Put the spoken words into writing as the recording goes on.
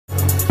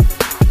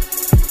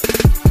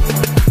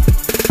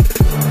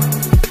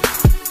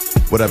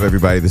What up,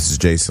 everybody? This is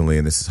Jason Lee,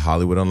 and this is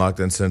Hollywood Unlocked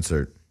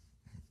Uncensored.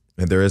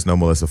 And there is no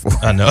Melissa Ford.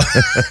 I know.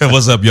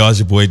 What's up, y'all? It's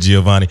your boy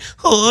Giovanni.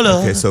 Hold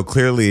on. Okay, so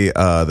clearly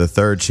the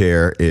third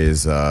chair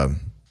is,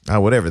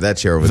 whatever, that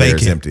chair over there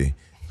is empty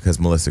because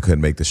Melissa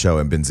couldn't make the show,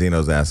 and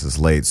Benzino's ass is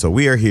late. So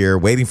we are here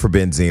waiting for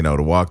Benzino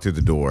to walk through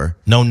the door.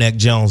 No Neck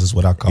Jones is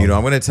what I call him.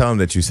 I'm going to tell him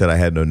that you said I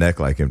had no neck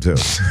like him, too.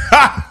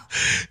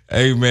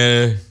 Hey,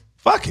 man.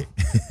 Fuck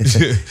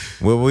it.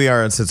 Well, we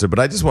are uncensored, but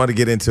I just want to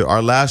get into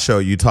our last show.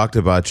 You talked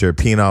about your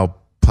penile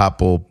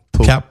popple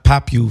poop.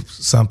 Pop you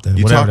something.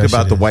 You talked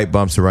about the white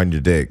bumps around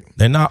your dick.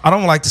 They're not. I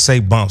don't like to say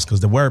bumps because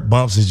the word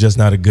bumps is just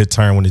not a good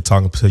term when they're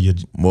talking to your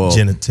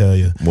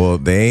genitalia. Well,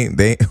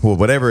 well,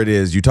 whatever it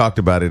is, you talked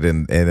about it,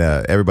 and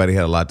everybody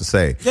had a lot to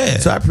say. Yeah.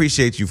 So I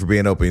appreciate you for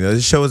being open.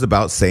 This show is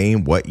about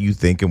saying what you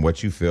think and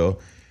what you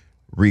feel.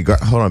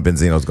 Hold on,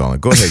 Benzino's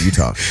going. Go ahead, you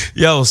talk.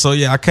 Yo, so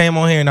yeah, I came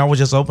on here and I was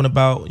just open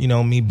about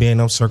me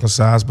being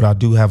uncircumcised, but I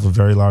do have a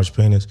very large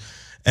penis.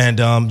 And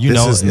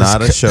this is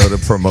not a show to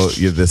promote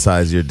the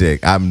size of your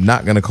dick. I'm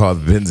not going to call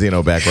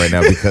Benzino back right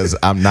now because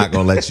I'm not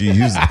going to let you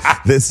use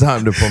this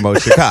time to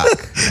promote your cock.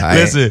 Right?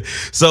 Listen,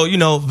 so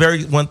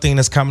one thing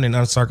that's common in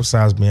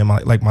uncircumcised men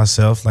like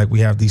myself, like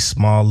we have these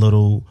small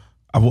little,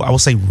 I will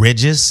say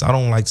ridges. I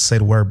don't like to say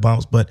the word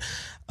bumps, but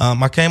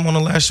I came on the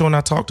last show and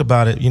I talked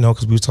about it,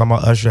 because we were talking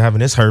about Usher having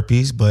his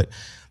herpes, but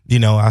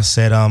I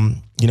said,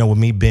 with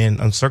me being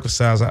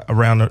uncircumcised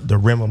around the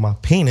rim of my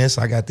penis,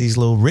 I got these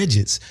little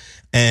ridges.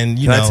 And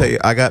Can I tell you,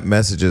 I got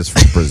messages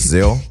from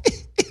Brazil,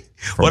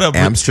 from what up,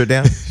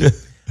 Amsterdam,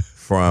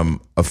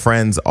 from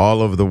friends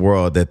all over the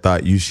world that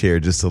thought you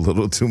shared just a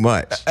little too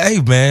much.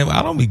 Hey man,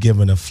 I don't be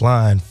giving a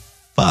flying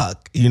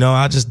fuck.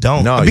 I just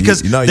don't. No,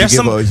 because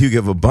you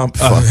give a bump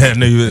fuck.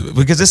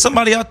 Because there's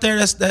somebody out there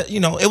that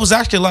it was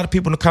actually a lot of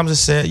people in the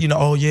comments that said,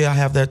 oh yeah, I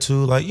have that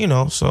too.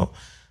 So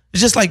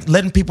it's just like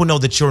letting people know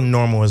that you're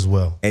normal as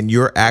well. And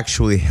you're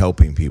actually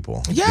helping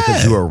people. Yeah.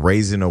 Because you are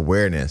raising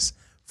awareness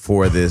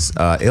for this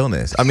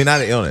illness. I mean, not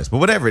an illness, but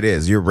whatever it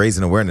is, you're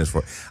raising awareness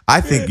for. I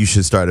think you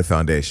should start a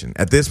foundation.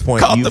 At this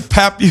point, you've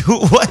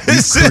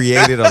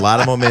created a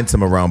lot of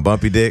momentum around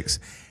bumpy dicks.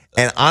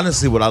 And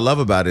honestly, what I love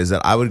about it is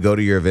that I would go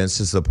to your events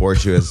to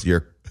support you as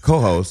your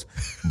co-host,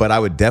 but I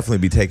would definitely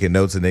be taking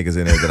notes of niggas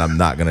in there that I'm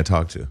not going to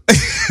talk to.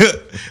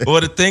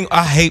 Well, the thing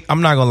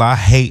I'm not going to lie, I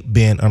hate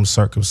being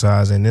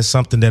uncircumcised. And it's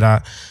something that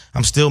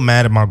I'm still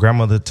mad at my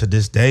grandmother to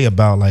this day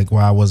about,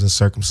 why I wasn't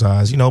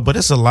circumcised, but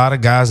it's a lot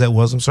of guys that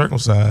wasn't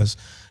circumcised.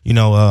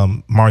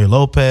 Mario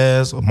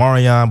Lopez or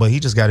Marion, but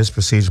he just got his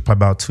procedure probably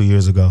about 2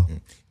 years ago.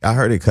 I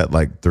heard he cut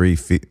 3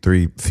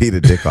 feet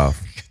of dick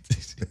off.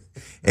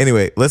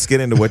 Anyway, let's get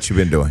into what you've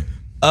been doing.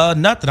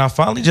 Nothing. I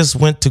finally just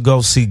went to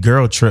go see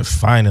Girl Trip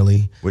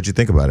finally. What'd you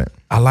think about it?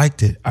 I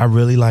liked it. I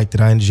really liked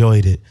it. I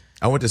enjoyed it.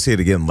 I went to see it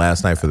again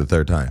last night for the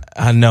third time.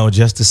 I know,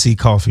 just to see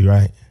Kofi,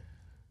 right?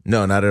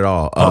 No, not at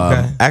all.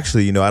 Okay.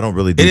 Actually, I don't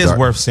really do it is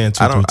worth seeing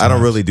two, I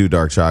don't really do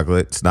dark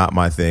chocolate. It's not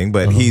my thing,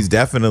 but he's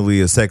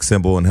definitely a sex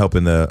symbol in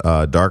helping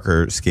the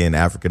darker skinned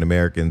African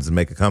Americans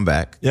make a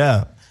comeback.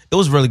 Yeah. It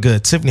was really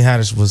good. Tiffany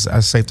Haddish was,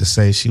 safe to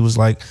say, she was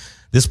like,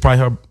 this is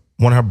probably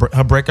one of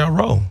her breakout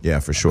role.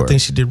 Yeah, for sure. I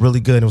think she did really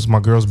good. It was my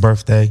girl's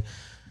birthday,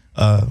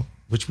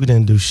 which we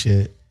didn't do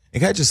shit. And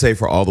can I just say,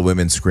 for all the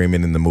women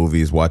screaming in the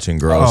movies, watching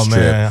Girls Trip,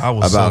 man, I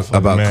was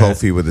about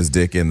Kofi with his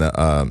dick in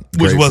the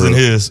which wasn't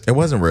his. It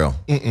wasn't real.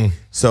 Mm-mm.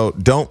 So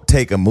don't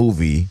take a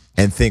movie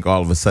and think all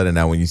of a sudden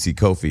now when you see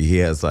Kofi, he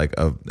has a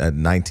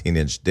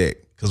 19-inch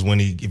dick. Because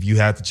if you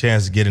had the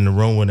chance to get in the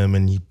room with him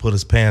and he put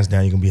his pants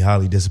down, you're going to be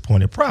highly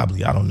disappointed.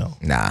 Probably. I don't know.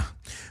 Nah.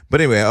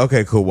 But anyway,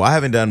 okay, cool. Well, I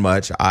haven't done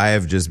much. I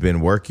have just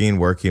been working.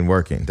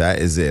 That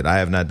is it. I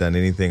have not done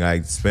anything. I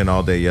spent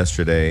all day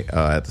yesterday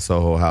at the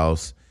Soho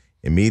House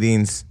in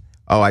meetings.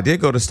 Oh, I did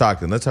go to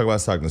Stockton. Let's talk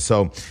about Stockton.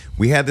 So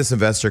we had this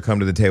investor come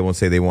to the table and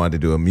say they wanted to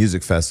do a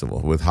music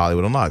festival with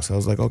Hollywood Unlocked. So I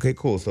was like, okay,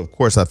 cool. So of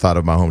course I thought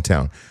of my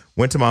hometown.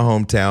 Went to my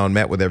hometown,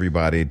 met with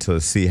everybody to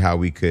see how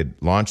we could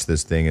launch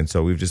this thing. And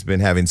so we've just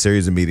been having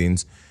series of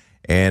meetings.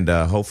 And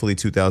hopefully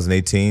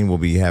 2018 we'll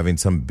be having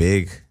some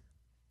big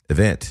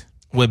event.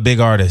 With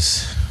big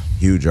artists.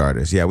 Huge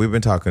artists. Yeah, we've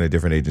been talking to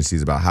different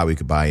agencies about how we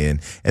could buy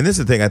in. And this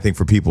is the thing I think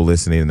for people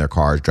listening in their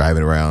cars,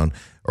 driving around,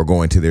 or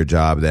going to their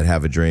job that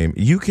have a dream.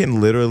 You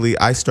can literally,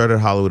 I started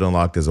Hollywood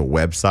Unlocked as a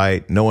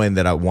website knowing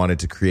that I wanted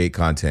to create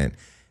content,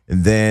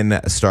 and then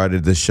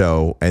started the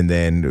show, and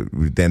then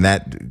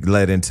that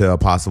led into a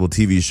possible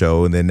TV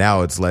show, and then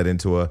now it's led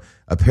into a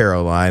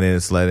apparel line, and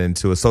it's led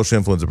into a social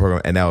influencer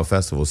program, and now a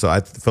festival. So I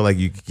feel like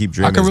you can keep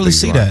dreaming. I can really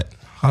see that.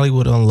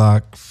 Hollywood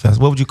Unlocked Fest.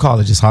 What would you call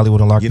it? Just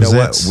Hollywood Unlocked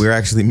Presents? What? We're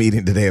actually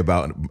meeting today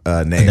about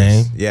names.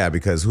 Name? Yeah,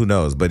 because who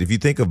knows? But if you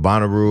think of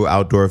Bonnaroo,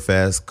 Outdoor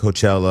Fest,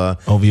 Coachella,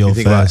 OVO you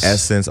think Fest, about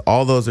Essence,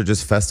 all those are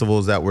just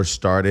festivals that were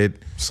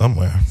started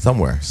somewhere,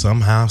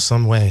 somehow,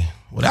 some way.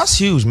 Well, that's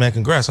huge, man.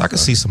 Congrats. I can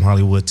see some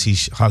Hollywood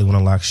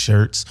Unlocked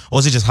shirts. Or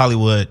is it just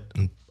Hollywood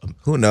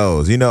Who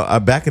knows?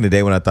 Back in the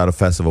day when I thought of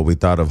festival, we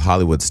thought of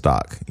Hollywood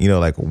stock.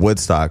 Like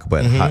Woodstock,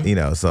 but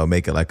so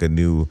make it like a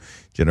new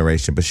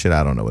generation. But shit,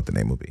 I don't know what the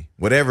name will be.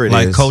 Whatever it is.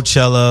 Like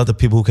Coachella, the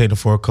people who can't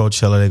afford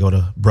Coachella, they go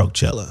to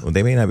Broachella. Well,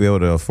 they may not be able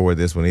to afford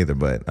this one either,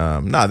 but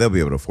they'll be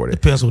able to afford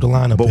it. Depends what the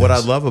lineup is. But what I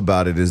love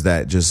about it is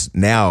that just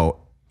now,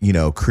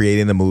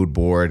 creating the mood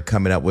board,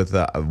 coming up with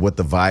what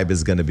the vibe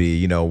is going to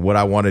be. What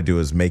I want to do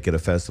is make it a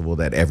festival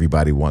that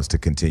everybody wants to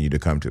continue to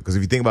come to. Because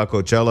if you think about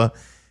Coachella,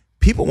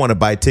 people want to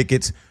buy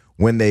tickets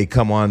when they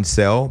come on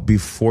sale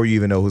before you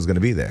even know who's going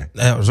to be there.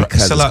 Because it's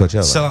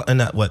Coachella. Sell out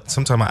in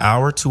sometime an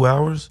hour, 2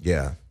 hours?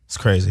 Yeah. It's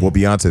crazy. Well,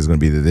 Beyonce is going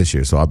to be there this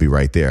year, so I'll be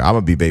right there. I'm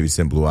going to be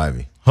babysitting Blue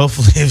Ivy.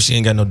 Hopefully, if she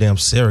ain't got no damn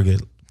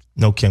surrogate.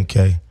 No Kim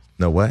K.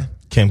 No what?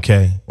 Kim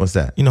K. What's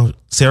that?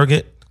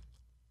 Surrogate?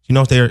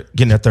 If they're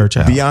getting their third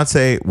child.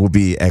 Beyonce will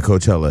be at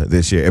Coachella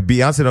this year. If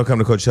Beyonce don't come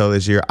to Coachella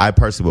this year, I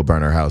personally will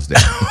burn her house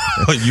down.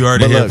 You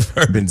already have.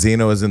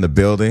 Benzino is in the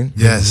building.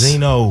 Yes.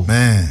 Benzino.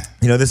 Man.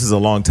 This is a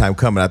long time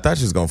coming. I thought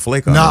she was going to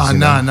flake on us.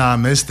 Nah,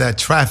 man. It's that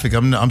traffic.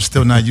 I'm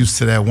still not used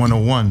to that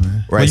 101, man.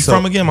 Right. Where you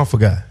from again? I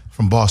forgot.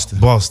 From Boston.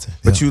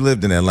 But you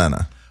lived in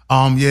Atlanta.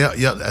 Yeah.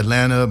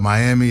 Atlanta,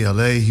 Miami,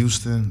 LA,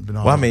 Houston.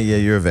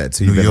 You're a vet,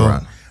 so you've been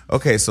around.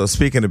 Okay, so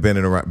speaking of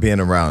being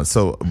around,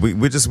 so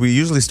we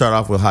usually start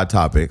off with hot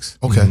topics.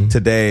 Okay.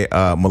 Today,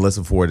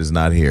 Melissa Ford is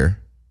not here.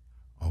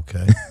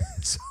 Okay.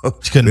 So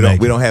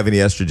we don't have any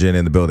estrogen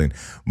in the building.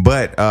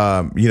 But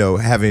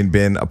having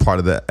been a part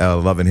of the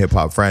Love and Hip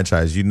Hop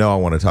franchise, I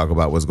want to talk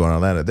about what's going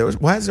on in Atlanta.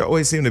 Why does there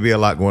always seem to be a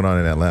lot going on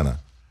in Atlanta?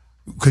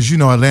 Because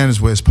Atlanta's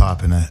where it's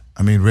popping at.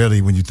 I mean,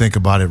 really, when you think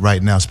about it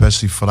right now,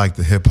 especially for like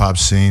the hip hop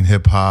scene,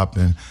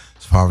 and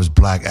as far as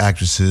black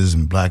actresses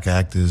and black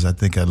actors, I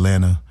think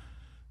Atlanta.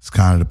 It's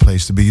kind of the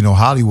place to be.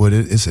 Hollywood,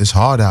 it's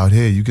hard out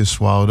here. You get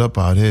swallowed up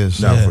out here.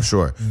 So. No, for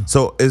sure.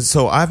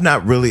 So I've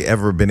not really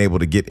ever been able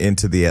to get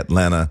into the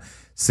Atlanta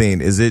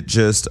scene. Is it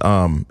just,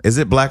 is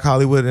it Black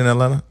Hollywood in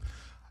Atlanta?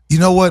 You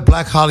know what?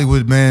 Black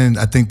Hollywood, man,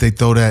 I think they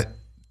throw that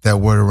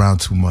word around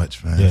too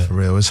much, man. Yeah. For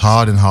real. It's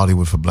hard in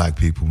Hollywood for black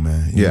people,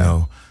 man. You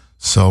know?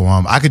 So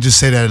I could just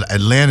say that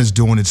Atlanta's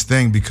doing its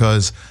thing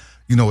because,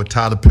 with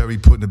Tyler Perry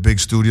putting the big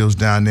studios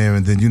down there,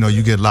 and then,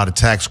 you get a lot of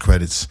tax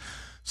credits.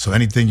 So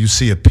anything you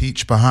see a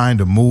peach behind,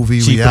 a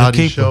movie,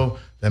 reality show,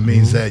 that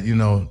means that,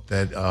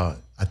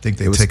 I think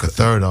they take a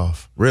third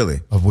off. Really?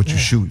 Of what you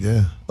shoot,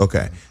 yeah.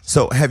 Okay.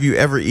 So have you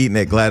ever eaten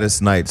at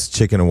Gladys Knight's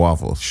Chicken and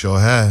Waffles? Sure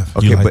have.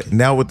 Okay, but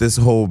now with this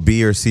whole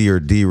B or C or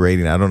D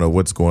rating, I don't know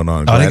what's going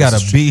on. They got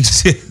a B.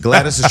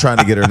 Gladys is trying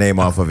to get her name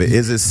off of it.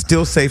 Is it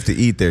still safe to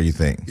eat there, you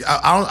think?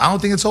 I don't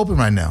think it's open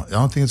right now. I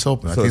don't think it's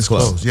open. I think it's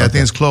closed. Yeah, okay. I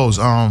think it's closed.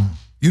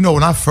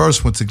 When I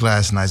first went to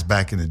Gladys Knight's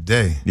back in the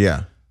day.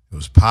 Yeah. It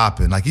was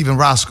popping. Like even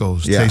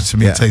Roscoe's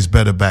tastes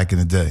better back in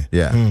the day.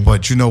 Yeah.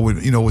 But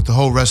with the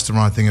whole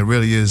restaurant thing, it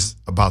really is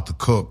about the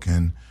cook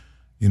and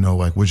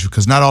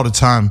because not all the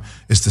time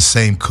it's the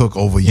same cook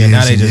over years.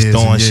 Now they just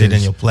throwing shit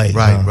in your plate.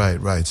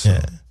 Right. So.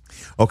 Yeah.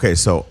 Okay,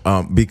 so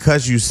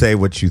because you say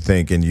what you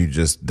think and you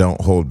just don't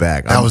hold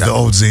back. That was the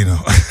old Zeno.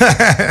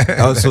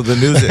 So the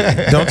news.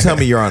 Don't tell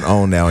me you're on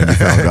OWN now and you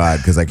found God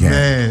because I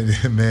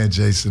can't. Man,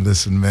 Jason,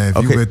 listen, man.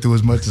 If you went through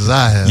as much as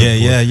I have.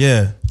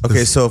 Yeah.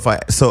 Okay, so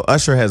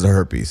Usher has a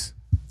herpes.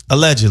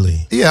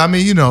 Allegedly. Yeah, I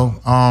mean,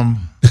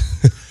 I'm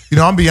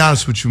be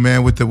honest with you,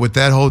 man. With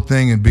that whole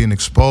thing and being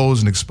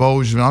exposed and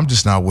exposure, I'm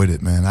just not with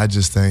it, man. I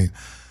just think,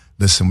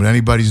 listen, what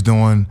anybody's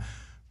doing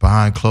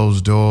behind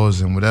closed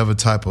doors and whatever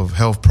type of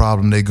health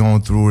problem they're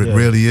going through, it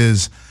really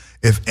is.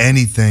 If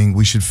anything,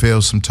 we should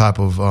feel some type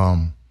of,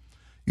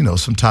 we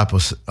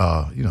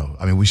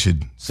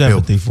should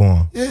sympathy for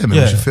them. Yeah,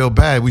 man, we should feel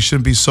bad. We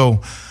shouldn't be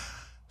so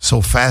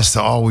fast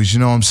to always,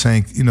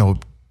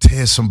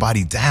 tear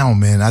somebody down,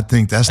 man. I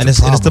think that's the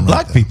problem. And it's the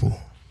black people.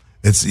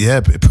 It's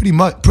pretty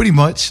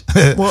much.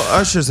 Well,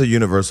 Usher's a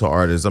universal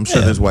artist. I'm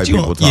sure there's white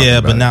people talking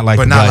about but not like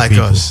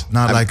us.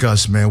 Not like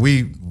us, man.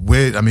 We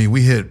believe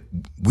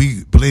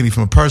me,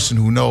 from a person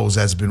who knows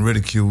that's been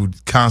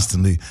ridiculed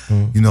constantly.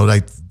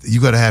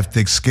 You got to have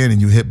thick skin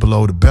and you hit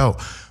below the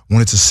belt.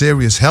 When it's a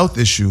serious health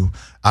issue,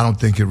 I don't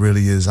think it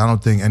really is. I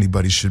don't think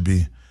anybody should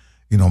be,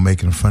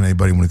 making fun of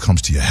anybody when it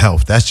comes to your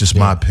health. That's just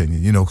my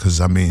opinion, because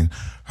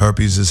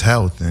herpes is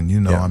health, and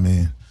you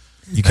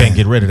can't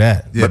get rid of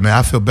that. Yeah, man,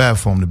 I feel bad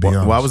for him, to be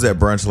honest. Well, I was at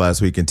brunch last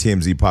week and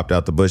TMZ popped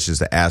out the bushes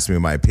to ask me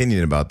my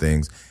opinion about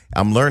things.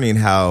 I'm learning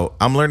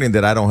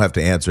that I don't have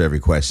to answer every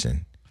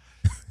question.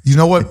 You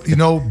know what?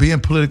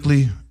 Being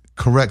politically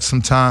correct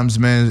sometimes,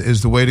 man,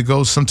 is the way to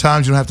go.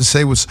 Sometimes you don't have to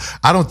say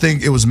I don't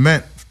think it was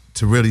meant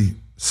to really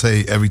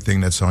say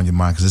everything that's on your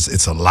mind because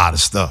it's a lot of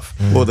stuff.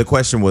 Mm-hmm. Well, the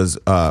question was,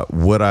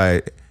 would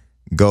I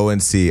go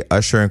and see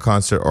Usher in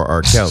concert or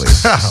R. Kelly?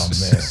 Oh,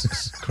 man.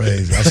 It's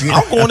crazy.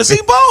 I'm going to see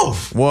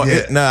both. Well, my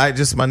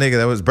nigga,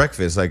 that was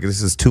breakfast. Like,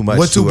 this is too much.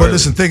 But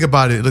listen, think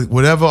about it. Look,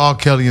 whatever R.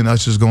 Kelly and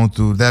Usher's going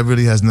through, that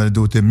really has nothing to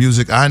do with their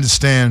music. I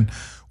understand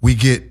we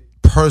get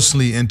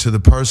personally into the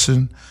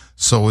person.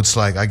 So it's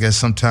like, I guess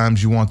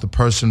sometimes you want the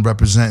person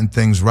representing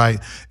things right.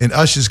 In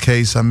Usher's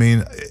case, I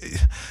mean,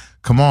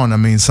 come on. I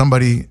mean,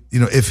 somebody,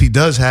 if he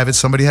does have it,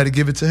 somebody had to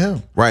give it to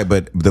him. Right,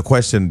 but the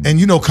question... And,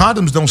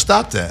 condoms don't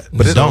stop that.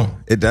 But it don't.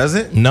 It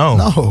doesn't?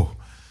 No.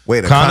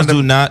 Wait, condoms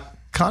do not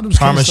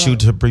promise you stop.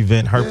 to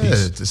prevent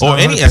herpes. Yeah, or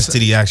any 100%.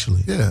 STD,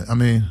 actually. Yeah, I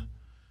mean...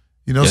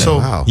 so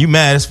wow. You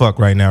mad as fuck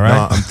right now,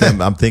 right?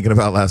 No, I'm thinking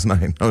about last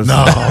night. no,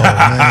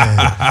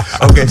 man.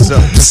 Okay, so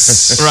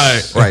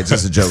right.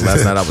 Just a joke.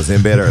 Last night I was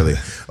in bed early.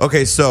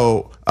 Okay,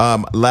 so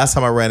last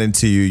time I ran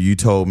into you, you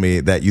told me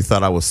that you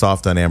thought I was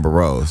soft on Amber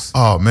Rose.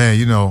 Oh man,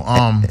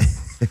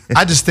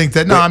 I just think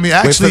that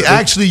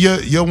actually,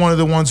 you're one of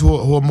the ones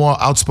who are more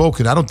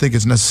outspoken. I don't think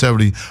it's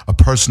necessarily a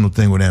personal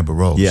thing with Amber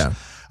Rose. Yeah,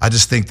 I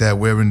just think that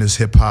we're in this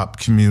hip hop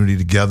community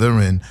together,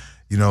 and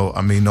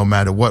no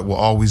matter what, we're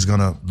always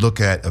gonna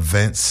look at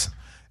events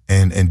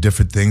and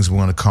different things. We're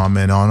gonna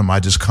comment on them.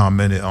 I just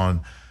commented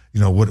on,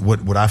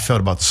 what I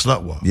felt about the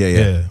slut walk.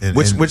 Yeah. And,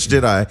 which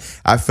did I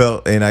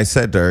felt, and I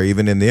said to her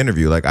even in the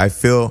interview, like I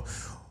feel.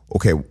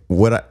 Okay,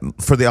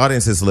 for the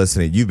audience that's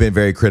listening, you've been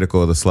very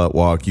critical of the slut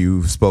walk.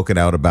 You've spoken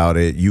out about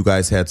it. You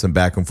guys had some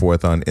back and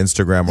forth on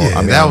Instagram or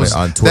on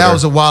Twitter. That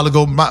was a while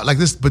ago.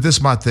 This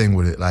is my thing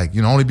with it. Like,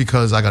 only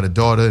because I got a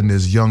daughter and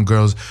there's young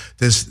girls.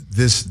 This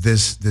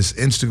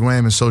Instagram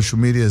and social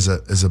media is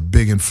a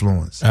big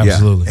influence.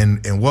 Absolutely. Yeah.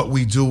 And what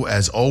we do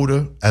as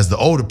the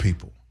older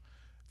people,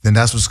 then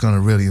that's what's going to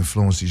really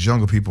influence these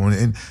younger people.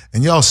 And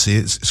y'all see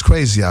it. It's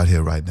crazy out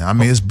here right now. I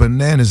mean, it's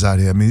bananas out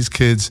here. I mean, these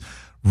kids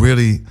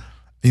really.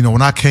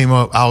 When I came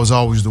up, I was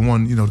always the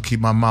one, to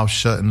keep my mouth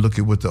shut and look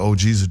at what the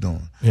OGs are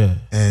doing. Yeah.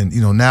 And,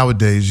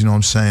 nowadays, what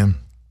I'm saying,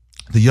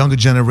 the younger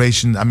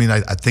generation, I mean,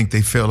 I think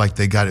they feel like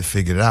they got it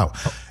figured out.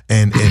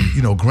 And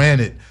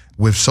granted,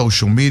 with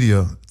social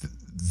media,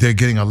 they're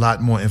getting a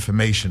lot more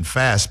information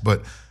fast,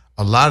 but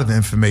a lot of the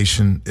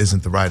information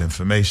isn't the right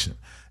information.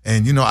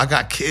 And, I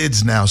got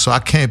kids now, so I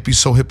can't be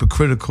so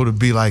hypocritical to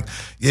be like,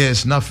 yeah,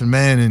 it's nothing,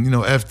 man, and,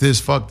 F this,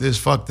 fuck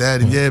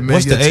that, and yeah, man.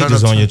 What's the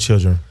ages on your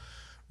children?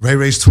 Ray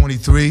Ray's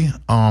 23.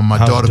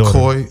 My daughter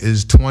Coy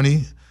is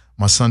 20.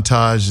 My son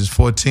Taj is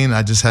 14.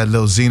 I just had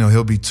little Zeno.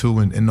 He'll be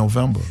 2 in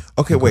November.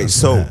 Okay, wait.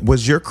 So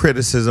was your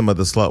criticism of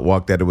the slut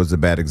walk that it was a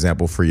bad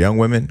example for young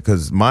women?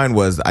 Because mine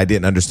was I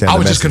didn't understand. I the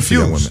was just message for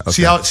young women.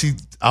 confused. See,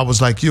 I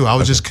was like you. I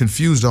was just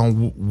confused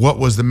on what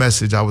was the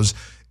message.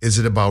 Is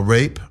it about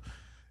rape?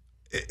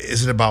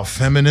 Is it about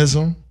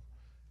feminism?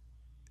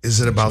 Is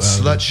it about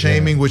slut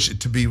shaming? Yeah. Which,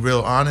 to be real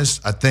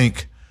honest, I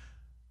think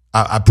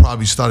I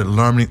probably started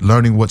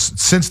learning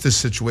since this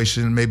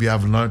situation. Maybe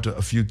I've learned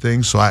a few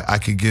things, so I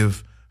could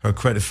give her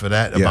credit for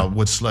that about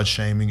what slut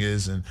shaming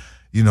is, and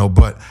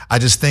But I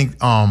just think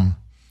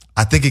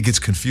I think it gets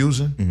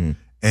confusing,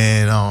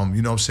 and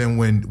what I'm saying,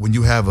 when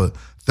you have a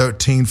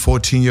 13,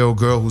 14-year-old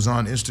girl who's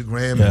on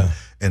Instagram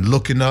and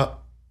looking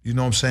up, what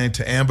I'm saying,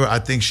 to Amber, I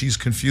think she's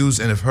confused,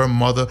 and if her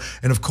mother,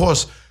 and of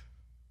course,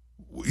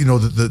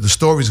 the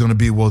story's going to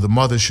be, well, the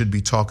mother should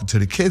be talking to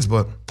the kids,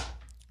 but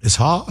it's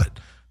hard.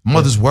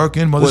 Mother's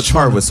working. Mother's it's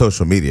hard with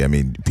social media. I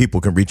mean,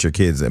 people can reach your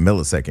kids in a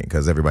millisecond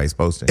because everybody's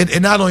posting.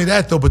 And not only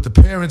that, though, but the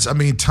parents, I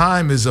mean,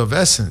 time is of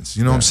essence.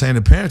 You know what I'm saying?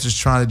 The parents is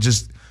trying to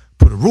just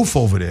put a roof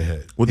over their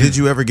head. Well, did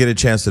you ever get a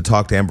chance to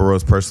talk to Amber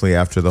Rose personally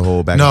after the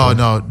whole back? No,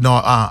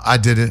 I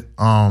didn't.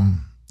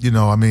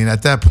 I mean,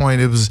 at that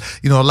point, it was,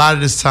 a lot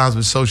of this times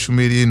with social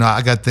media,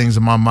 I got things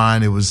in my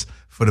mind. It was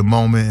for the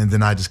moment, and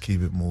then I just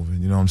keep it moving.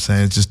 You know what I'm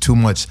saying? It's just too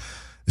much.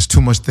 There's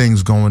too much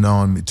things going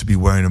on to be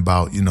worrying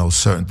about,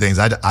 certain things.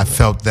 I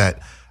felt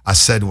that I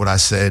said what I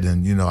said,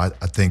 and, I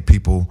think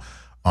people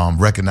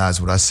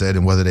recognized what I said,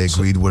 and whether they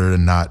agreed with it or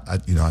not,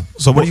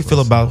 So what do you feel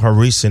about her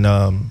recent,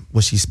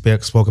 what she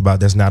spoke about,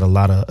 there's not a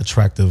lot of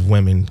attractive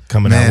women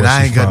coming out where she's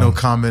Man, I ain't got from? no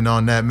comment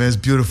on that, man. There's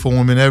beautiful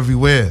women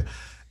everywhere.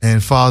 And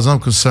as far as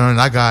I'm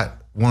concerned, I got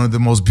one of the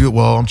most beautiful,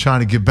 well, I'm trying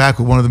to get back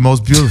with one of the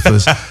most beautiful.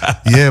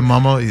 Yeah,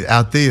 mama,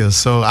 out there.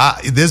 So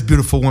there's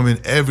beautiful women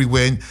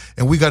everywhere,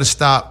 and we got to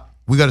stop.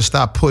 We got to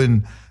stop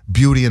putting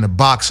beauty in a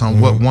box on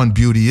what one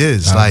beauty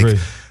is. I agree.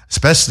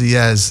 Especially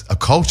as a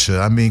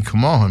culture. I mean,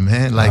 come on,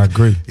 man. I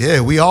agree.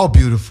 Yeah, we all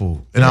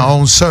beautiful in our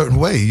own certain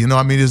way.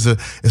 I mean,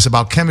 it's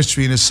about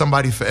chemistry, and there's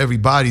somebody for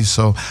everybody.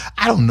 So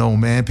I don't know,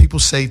 man. People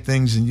say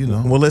things, and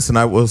Well, listen,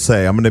 I will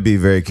say I'm going to be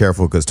very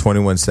careful because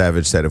 21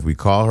 Savage said if we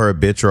call her a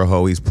bitch or a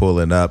hoe, he's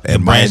pulling up,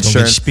 and my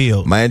insurance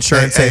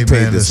ain't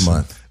paid this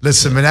month.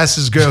 Listen, man, that's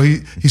his girl.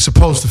 He's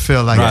supposed to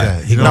feel like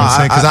that. You know what I'm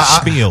saying? Because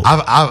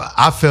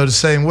I feel the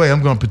same way.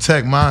 I'm going to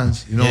protect mine.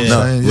 You know what I'm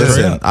saying?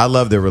 Listen, I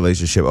love their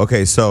relationship.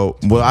 Okay, so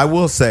I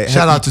will say,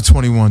 shout out to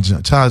 21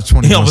 Jump. Shout out to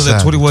 21 He was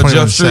at 21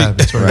 Jump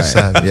Street. 21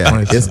 Savage.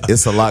 Yeah,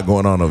 it's a lot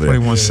going on over there.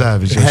 21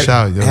 Savage.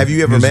 Have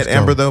you ever met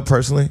Amber though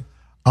personally?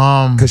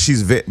 Because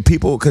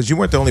because you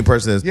weren't the only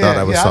person that thought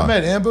I was soft. I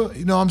met Amber.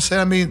 You know what I'm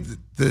saying? I mean,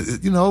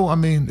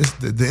 it's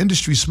the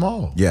industry's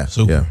small. Yeah,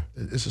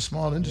 it's a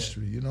small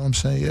industry. You know what I'm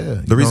saying?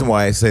 Yeah. The reason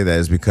why I say that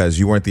is because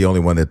you weren't the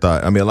only one that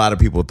thought. I mean, a lot of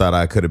people thought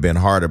I could have been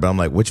harder, but I'm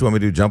like, what you want me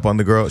to do? Jump on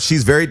the girl?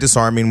 She's very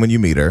disarming when you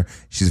meet her.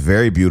 She's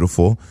very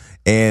beautiful.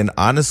 And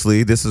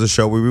honestly, this is a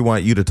show where we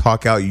want you to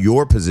talk out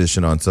your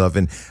position on stuff.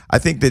 And I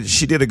think that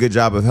she did a good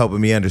job of helping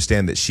me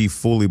understand that she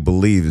fully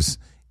believes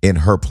in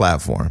her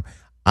platform.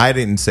 I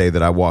didn't say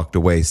that I walked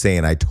away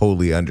saying I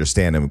totally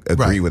understand and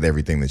agree with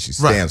everything that she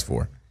stands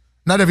for.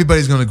 Not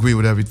everybody's going to agree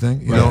with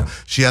everything. You know,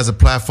 she has a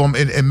platform,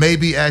 and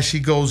maybe as she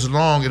goes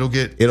along, it'll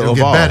get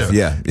better.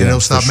 Yeah, and it'll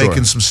start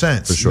making some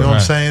sense. For sure. You know what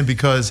I'm saying?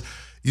 Because,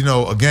 you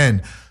know,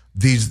 again,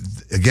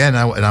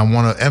 I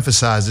want to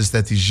emphasize this,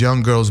 that these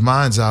young girls'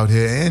 minds out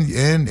here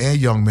and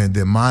young men,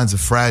 their minds are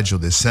fragile,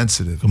 they're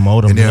sensitive,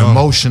 and they're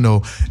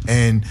emotional,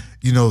 and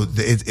you know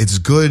it's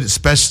good,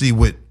 especially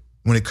when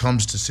it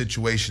comes to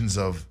situations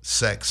of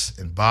sex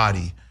and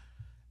body.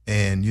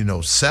 And, you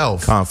know,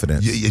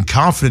 confidence. In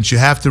confidence, you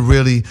have to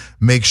really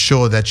make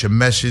sure that your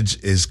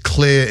message is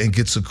clear and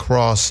gets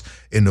across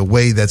in a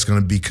way that's going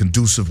to be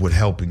conducive with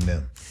helping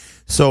them.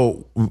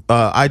 So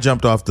I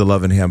jumped off the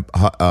Love and Hip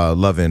Hop train.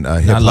 Love and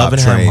Hip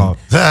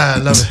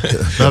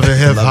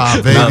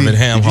Hop, baby. Love and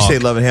Ham Did you say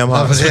Love and Hip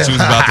Hop? That's what you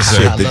was about to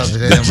say.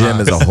 The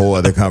gym is a whole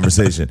other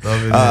conversation.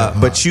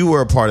 But you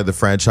were a part of the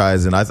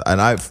franchise, and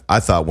I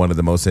thought one of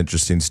the most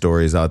interesting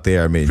stories out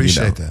there. I mean,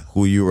 appreciate that.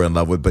 Who you were in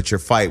love with, but your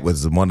fight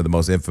was one of the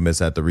most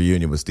infamous at the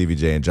reunion with Stevie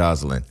J and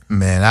Jocelyn.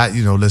 Man,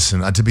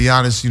 listen. To be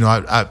honest,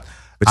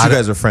 But you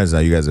guys are friends now.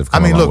 You guys have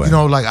come a long way. You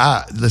know,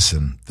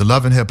 listen, the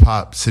Love and Hip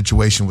Hop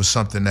situation was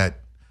something that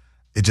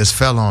it just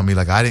fell on me.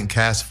 Like, I didn't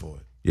cast for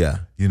it. Yeah.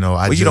 You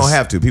know, you don't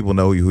have to. People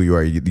know who you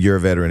are. You're a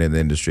veteran in the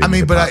industry. I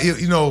mean, but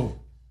you know,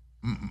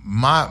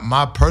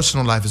 my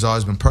personal life has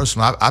always been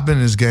personal. I've been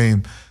in this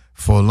game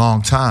for a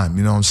long time.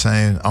 You know what I'm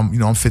saying?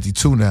 I'm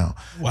 52 now.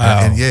 Wow.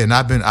 And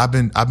I've been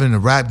in the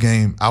rap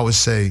game, I would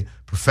say,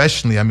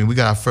 professionally. I mean, we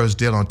got our first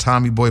deal on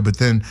Tommy Boy, but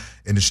then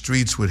in the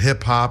streets with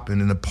hip hop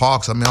and in the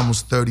parks, I mean,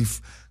 almost 30,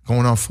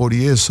 going on 40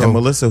 years. So, and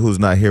Melissa, who's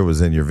not here,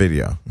 was in your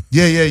video.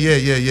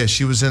 Yeah.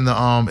 She was in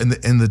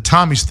the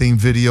Tommy's theme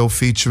video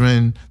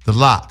featuring the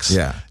Locks.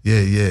 Yeah.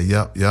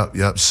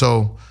 Yep.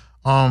 So,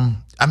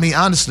 I mean,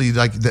 honestly,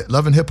 like,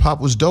 Love and Hip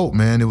Hop was dope,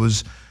 man. It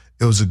was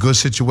a good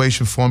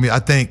situation for me. I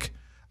think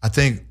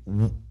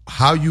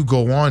how you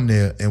go on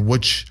there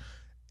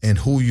and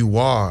who you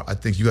are, I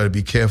think you got to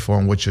be careful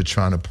on what you're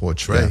trying to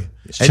portray.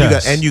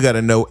 Yeah. And you got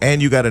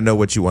to know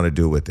what you want to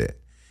do with it.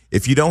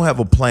 If you don't have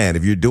a plan,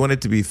 if you're doing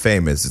it to be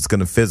famous, it's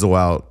going to fizzle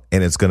out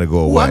and it's going to go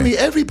away. Well, I mean,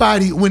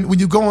 everybody, when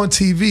you go on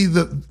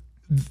TV,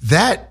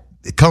 that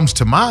it comes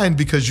to mind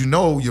because you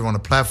know you're on a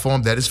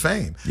platform that is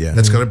fame. Yeah.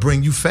 That's going to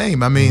bring you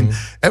fame. I mean,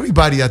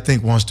 everybody, I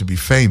think, wants to be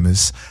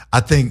famous. I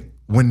think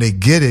when they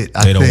get it,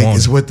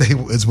 is what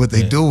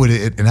they do with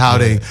it and how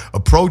they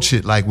approach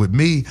it. Like with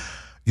me,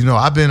 you know,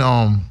 I've been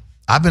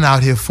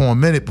out here for a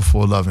minute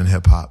before Love and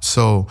Hip Hop.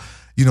 So,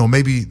 you know,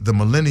 maybe the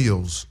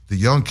millennials, the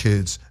young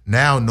kids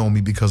now know me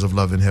because of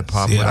Love and Hip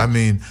Hop. But I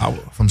mean,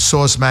 from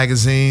Source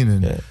Magazine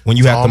and when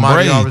you had the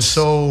braids,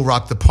 Soul,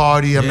 Rock the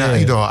Party. I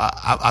mean, you know,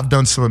 I've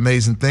done some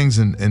amazing things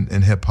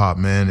in hip hop,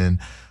 man. And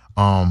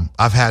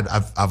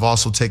I've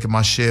also taken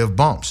my share of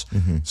bumps.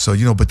 Mm-hmm. So,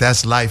 you know, but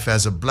that's life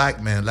as a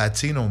black man,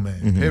 Latino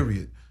man,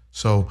 period.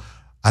 So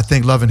I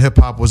think Love and Hip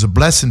Hop was a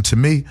blessing to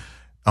me.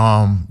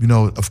 You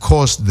know, of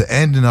course, the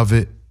ending of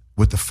it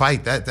with the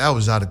fight, that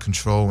was out of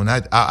control, and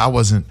I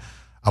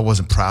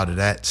wasn't proud of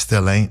that.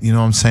 Still ain't. You know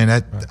what I'm saying?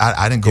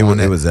 I didn't go on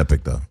that. It was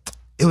epic though.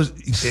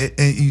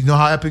 And you know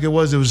how epic it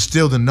was? It was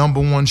still the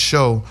 #1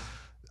 show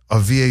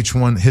of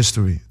VH1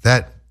 history.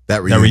 That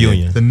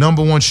reunion. The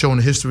 #1 show in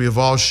the history of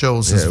all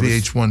shows since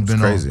VH1 been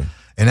crazy. on.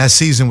 And that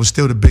season was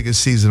still the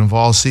biggest season of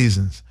all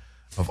seasons.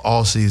 Of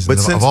all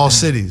seasons, of all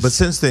cities. But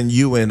since then,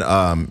 you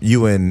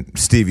and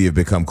Stevie have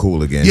become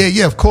cool again.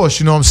 Yeah, of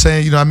course. You know what I'm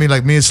saying? You know, I mean,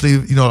 like me and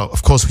Stevie, you know,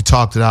 of course we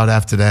talked it out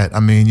after that. I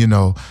mean, you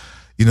know,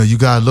 you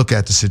gotta look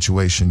at the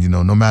situation. You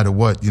know, no matter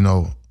what, you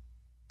know,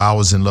 I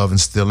was in love and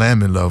still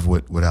am in love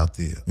with Out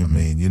There. I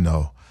mean, you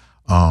know,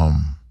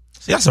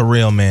 see, that's a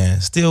real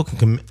man. Still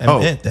can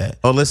admit that.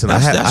 Oh, listen, I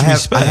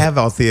have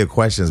Althea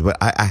questions, but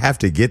I have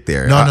to get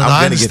there. No,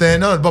 I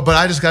understand. But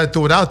I just got to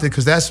throw it out there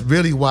because that's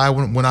really why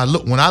when I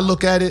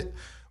look at it,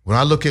 when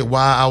I look at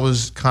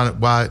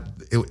why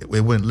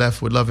it went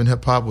left with Love and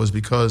Hip Hop was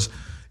because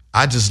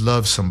I just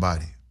loved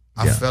somebody.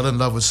 I fell in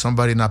love with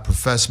somebody and I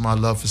professed my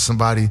love for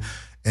somebody,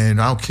 and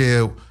I don't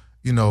care.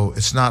 You know,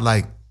 it's not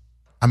like,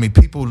 I mean,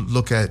 people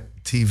look at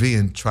TV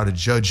and try to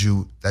judge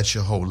you. That's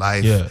your whole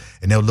life,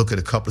 and they'll look at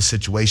a couple of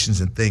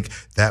situations and think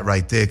that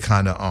right there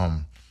kind of,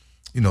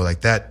 you know,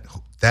 like that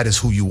is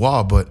who you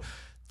are. But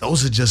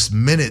those are just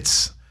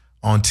minutes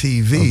on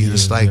TV. And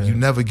it's like you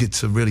never get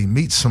to really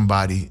meet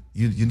somebody.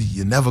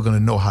 You're never gonna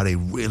know how they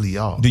really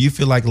are. Do you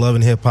feel like Love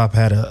and Hip Hop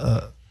had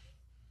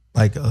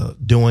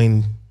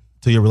doing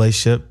to your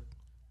relationship?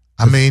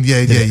 I mean,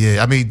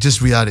 yeah. I mean,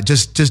 just reality.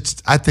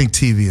 Just I think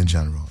TV in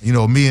general. You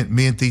know, me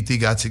and Titi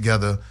got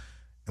together,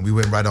 and we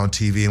went right on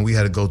TV, and we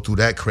had to go through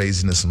that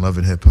craziness in Love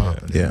and Hip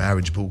Hop and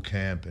Marriage Boot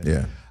Camp.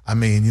 And, I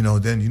mean, you know,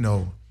 then, you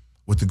know,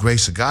 with the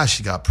grace of God,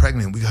 she got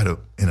pregnant. We got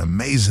an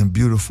amazing,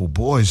 beautiful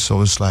boy.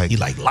 So it's like, he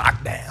like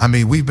lockdown. I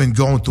mean, we've been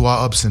going through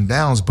our ups and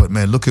downs, but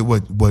man, look at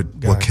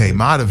what came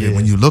out of it.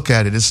 When you look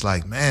at it, it's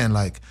like, man,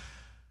 like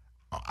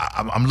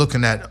I'm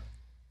looking at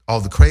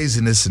all the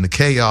craziness and the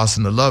chaos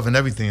and the love and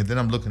everything, and then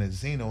I'm looking at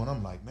Zeno, and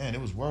I'm like, man,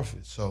 it was worth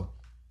it. So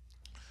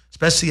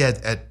especially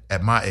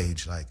at my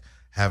age, like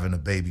having a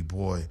baby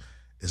boy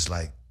is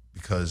like,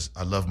 because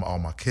I love all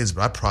my kids,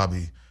 but I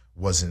probably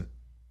wasn't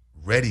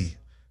ready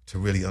to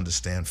really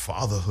understand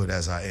fatherhood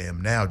as I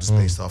am now, just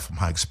based off of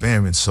my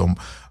experience. So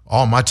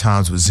all my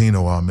times with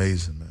Zeno are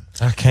amazing, man.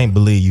 I can't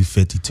believe you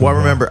 52. Well, I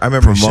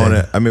remember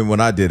Mona. I mean,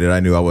 when I did it, I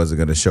knew I wasn't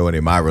going to show any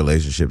of my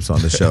relationships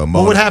on the show.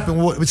 Well, what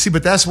happened? See,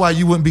 but that's why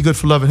you wouldn't be good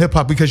for Love and Hip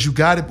Hop, because you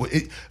got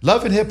it.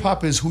 Love and Hip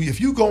Hop is who.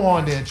 If you go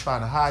on there and trying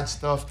to hide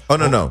stuff. Oh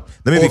no.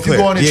 Let me be clear. If you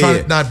go on there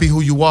trying to not be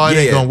who you are, it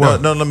ain't gonna work.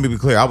 No, let me be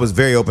clear. I was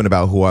very open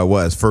about who I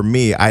was. For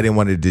me, I didn't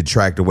want to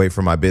detract away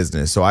from my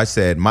business. So I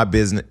said, my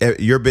business,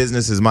 your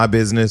business is my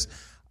business.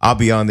 I'll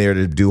be on there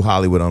to do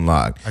Hollywood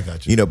Unlocked. I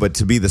got you. But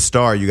to be the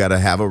star, you got to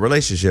have a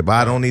relationship.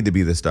 I don't need to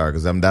be the star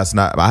because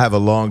I have a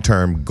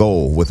long-term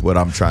goal with what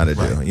I'm trying to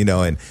do,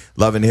 and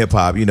Love and Hip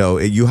Hop,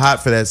 you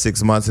hot for that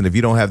 6 months. And if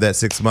you don't have that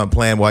 6-month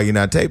plan while you're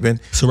not taping,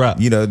 it's a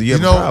wrap. You have a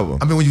problem.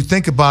 I mean, when you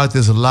think about it,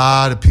 there's a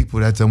lot of people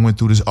that went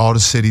through this, all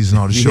the cities and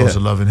all the shows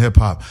of Love and Hip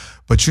Hop.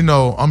 But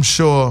I'm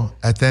sure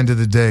at the end of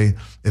the day,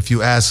 if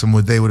you ask them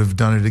would they would have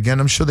done it again,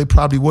 I'm sure they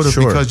probably would have,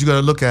 because you got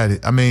to look at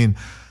it. I mean,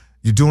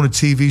 you're doing a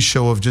TV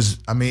show of you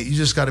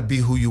just got to be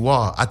who you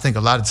are. I think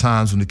a lot of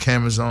times when the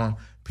camera's on,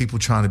 people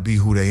trying to be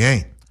who they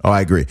ain't. Oh,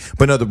 I agree.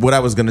 But no, what I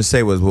was going to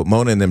say was what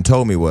Mona and them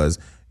told me was,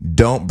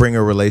 don't bring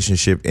a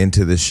relationship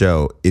into the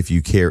show if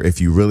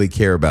you really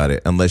care about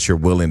it, unless you're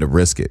willing to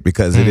risk it.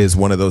 Because it is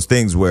one of those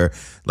things where,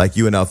 like,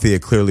 you and Althea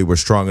clearly were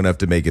strong enough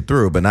to make it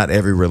through, but not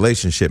every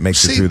relationship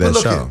makes it through that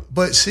show.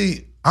 But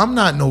see, I'm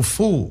not no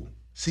fool.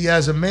 See,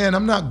 as a man,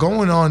 I'm not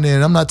going on there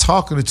and I'm not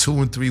talking to 2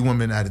 and 3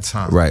 women at a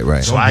time.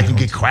 Right. So I can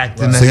get cracked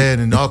in the head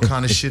and all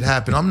kind of shit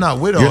happen. I'm not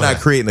with all that. You're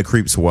not creating the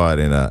creep squad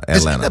in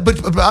Atlanta.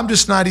 But I'm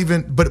just not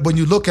even, but when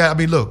you look at,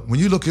 when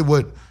you look at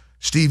what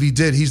Stevie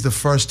did, he's the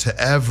first to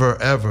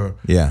ever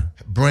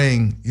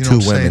bring, 2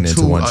 women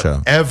into one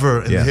show.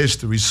 Ever in the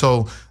history.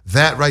 So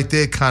that right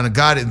there kind of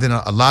got it. And then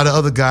a lot of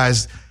other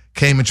guys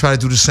came and tried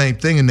to do the same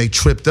thing and they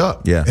tripped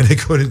up. Yeah. And they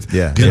couldn't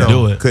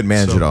do it. Couldn't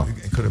manage it all.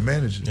 Couldn't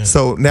manage it. Yeah.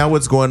 So now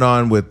what's going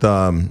on with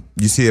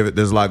you see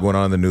there's a lot going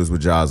on in the news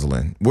with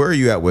Jocelyn. Where are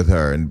you at with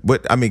her? And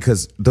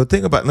because the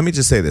thing about, let me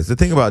just say this. The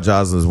thing about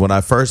Jocelyn is when I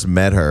first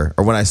met her,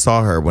 or when I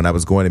saw her when I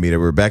was going to meet her,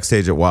 we were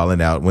backstage at Wild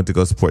 'N Out, went to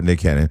go support Nick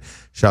Cannon.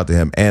 Shout out to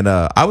him. And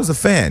I was a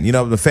fan.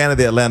 I was a fan of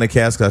the Atlanta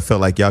cast because I felt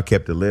like y'all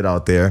kept it lit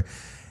out there.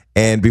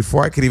 And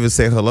before I could even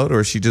say hello to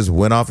her, she just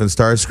went off and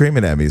started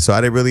screaming at me. So I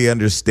didn't really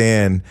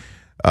understand.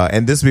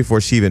 And this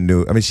before she even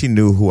knew. She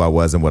knew who I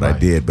was and what I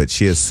did, but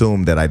she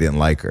assumed that I didn't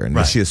like her,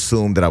 and she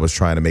assumed that I was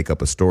trying to make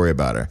up a story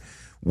about her.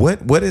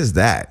 What is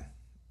that?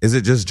 Is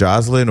it just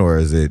Jocelyn, or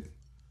is it?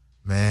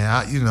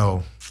 Man,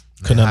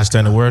 couldn't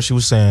understand the word she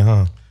was saying,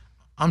 huh?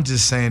 I'm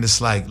just saying,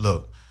 it's like,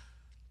 look,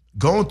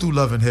 going through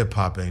Love and Hip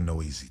Hop ain't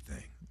no easy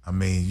thing.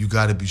 You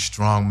got to be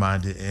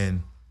strong-minded,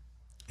 and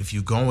if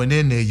you're going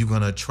in there, you're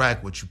gonna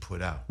attract what you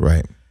put out.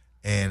 Right.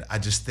 And I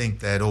just think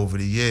that over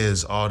the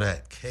years, all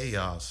that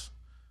chaos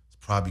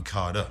probably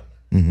caught up.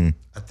 Mm-hmm.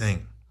 I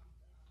think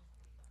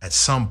at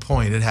some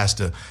point it has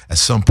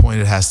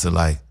to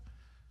like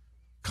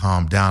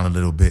calm down a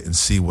little bit and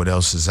see what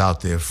else is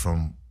out there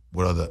from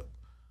what other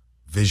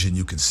vision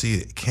you can see.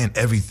 It can't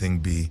everything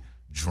be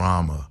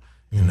drama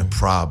and the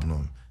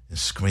problem and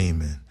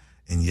screaming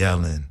and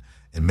yelling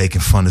and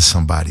making fun of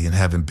somebody and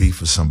having beef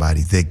with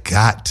somebody. There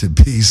got to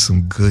be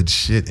some good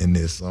shit in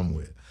there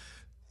somewhere.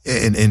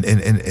 And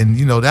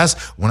that's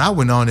when I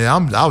went on there.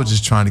 I was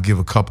just trying to give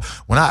a couple.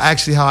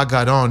 How I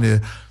got on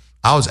there,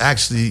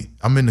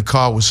 I'm in the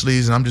car with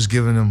Sleaze and I'm just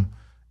giving him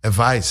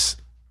advice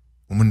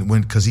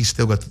because he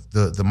still got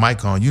the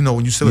mic on.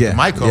 When you still got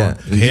the mic on,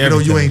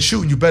 you ain't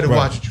shooting. You better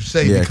watch what you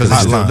say because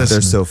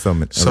they're still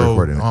filming. So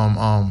recording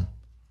it.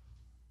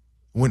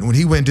 When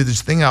he went and did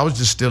this thing, I was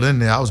just still in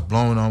there. I was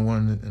blowing on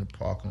one in the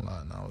parking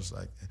lot, and I was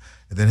like,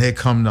 and then here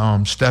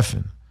come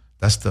Stephen.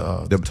 That's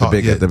the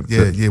big,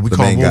 we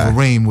call him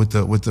Wolverine with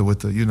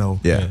the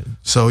Yeah.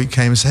 So he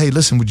came and said, "Hey,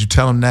 listen, would you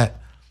tell him that?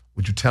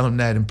 Would you tell him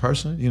that in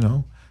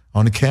person?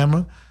 On the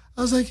camera?"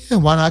 I was like, "Yeah,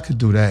 why not? I could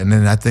do that." And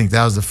then I think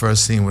that was the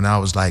first scene when I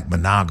was like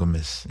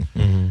monogamous,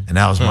 and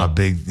that was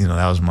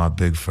my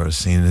big first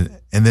scene.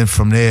 And then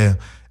from there,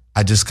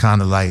 I just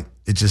kind of like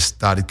it just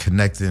started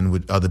connecting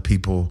with other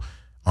people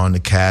on the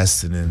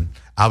cast, and then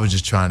I was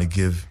just trying to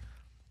give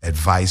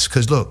advice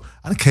because look,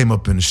 I done came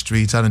up in the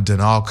streets. I done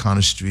all kind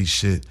of street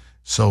shit.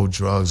 Sold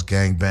drugs,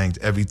 gang banged,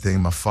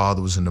 everything. My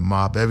father was in the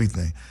mob,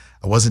 everything.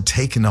 I wasn't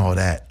taking all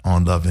that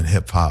on Love and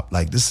Hip Hop.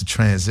 Like, this is a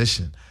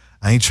transition.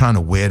 I ain't trying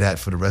to wear that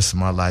for the rest of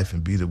my life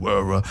and be the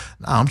Nah,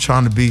 I'm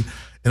trying to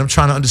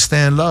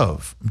understand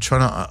love. I'm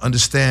trying to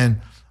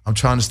understand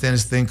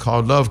this thing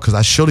called love because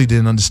I surely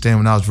didn't understand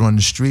when I was running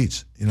the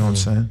streets. You know what I'm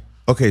saying?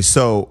 Okay,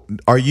 so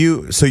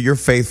you're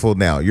faithful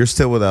now. You're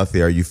still with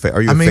Althea. Are you a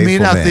faithful man? Me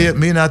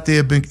and Althea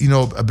have been,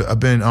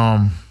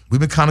 we've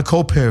been kind of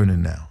co-parenting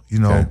now.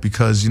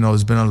 Because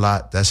there's been a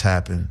lot that's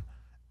happened,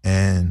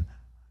 and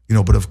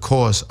but of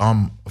course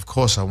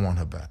I want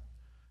her back.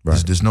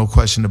 Right. There's no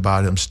question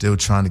about it. I'm still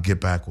trying to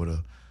get back with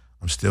her.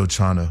 I'm still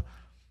trying to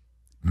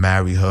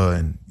marry her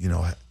and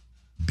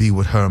be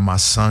with her and my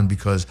son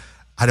because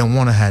I didn't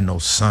want to have no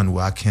son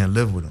where I can't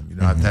live with him. You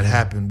know, that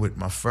happened with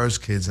my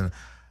first kids, and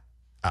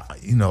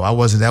that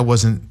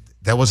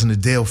wasn't a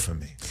deal for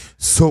me.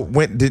 So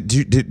when did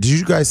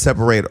you guys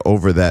separate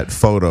over that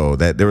photo?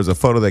 That there was a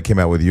photo that came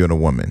out with you and a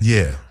woman.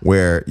 Yeah.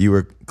 Where you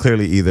were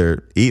clearly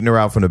either eating her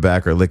out from the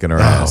back or licking her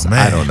ass. Man.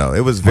 I don't know. It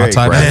was very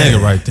type of graphic.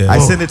 nigga right there. I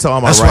sent it to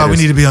all my That's writers. why we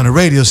need to be on the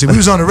radio. See, we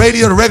was on the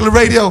radio, the regular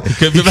radio.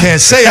 You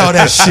can't say all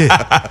that shit.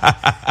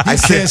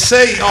 You can't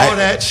say all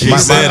that shit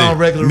on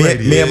regular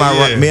radio. Me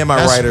and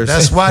my writers.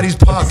 That's why these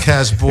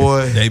podcasts,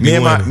 boy. Me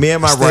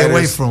and my Stay away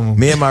writers. from them.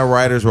 Me and my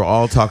writers were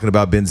all talking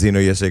about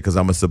Benzino yesterday because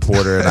I'm a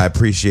supporter and I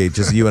appreciate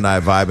just you and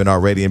I vibing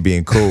already and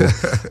being cool.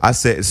 I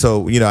said,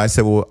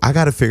 well, I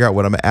got to figure out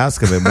what I'm gonna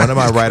ask him. And one of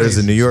my writers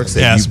in New York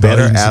said, Yes, you bro,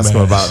 better he was ask him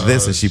mad. about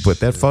this, and she put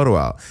that photo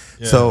out.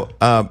 Yeah. So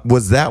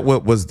was that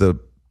what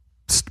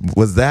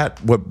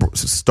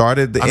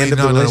started the end of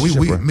the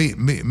relationship?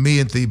 Me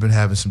and Thee been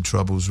having some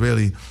troubles,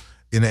 really,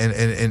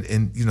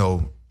 and you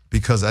know,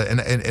 because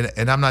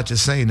and I'm not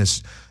just saying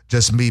this,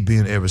 just me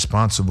being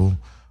irresponsible.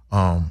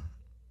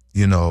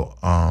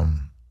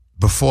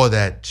 Before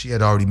that, she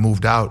had already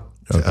moved out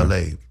to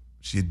LA.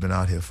 She had been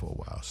out here for a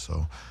while,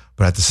 so.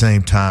 But at the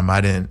same time,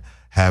 I didn't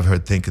have her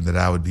thinking that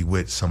I would be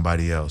with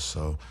somebody else.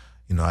 So,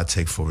 you know, I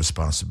take full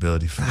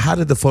responsibility for it. How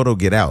did the photo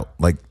get out?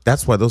 Like,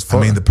 that's why those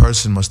photos. I mean, the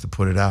person must have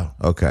put it out.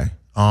 Okay.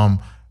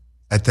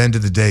 At the end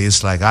of the day,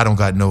 it's like I don't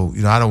got no,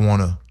 I don't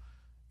want to,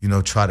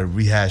 try to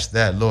rehash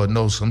that. Lord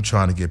knows I'm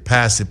trying to get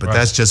past it, but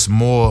that's just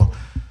more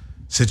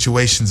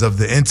situations of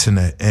the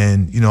internet.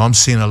 And, I'm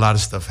seeing a lot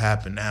of stuff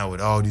happen now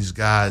with all these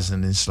guys,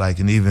 and it's like,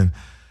 and even,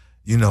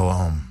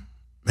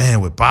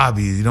 man, with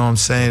Bobby, you know what I'm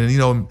saying?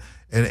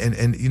 And,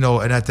 and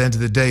at the end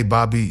of the day,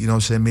 Bobby,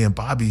 me and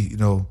Bobby,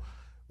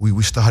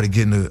 we started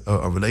getting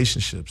a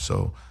relationship.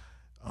 So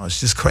it's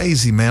just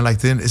crazy, man. Like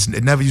then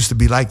it never used to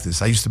be like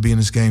this. I used to be in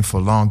this game for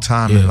a long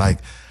time, and like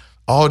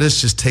all this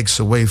just takes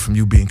away from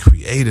you being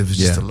creative. It's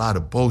just a lot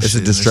of bullshit. It's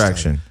a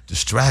distraction.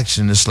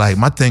 It's like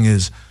my thing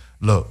is,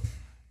 look,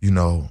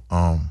 growing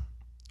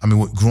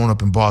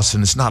up in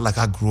Boston, it's not like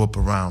I grew up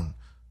around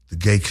the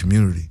gay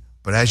community.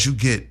 But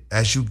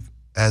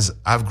as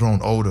I've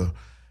grown older,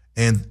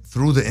 and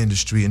through the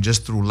industry and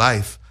just through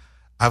life,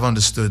 I've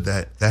understood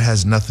that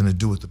has nothing to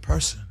do with the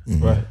person.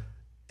 Mm-hmm. Right.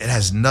 It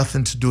has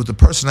nothing to do with the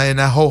person. And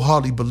I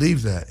wholeheartedly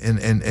believe that. And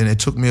it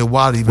took me a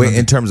while to even. Wait,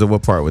 in terms of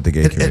what part with the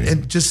gay community?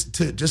 And just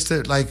to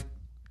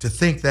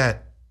think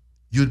that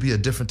you'd be a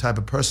different type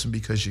of person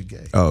because you're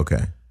gay. Oh,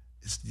 okay.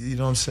 You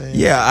know what I'm saying?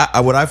 Yeah,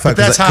 But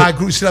that's how I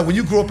grew. See, like when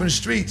you grew up in the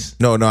streets.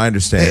 No, I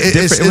understand.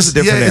 It was a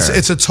different era.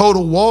 It's a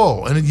total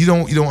wall, and you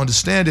don't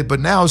understand it.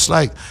 But now it's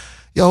like,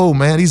 yo,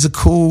 man, these are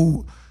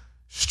cool,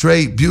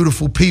 straight,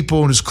 beautiful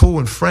people, and it's cool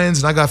and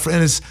friends, and I got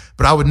friends,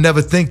 but I would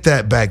never think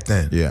that back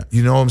then. Yeah.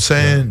 You know what I'm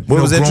saying? Well,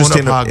 it was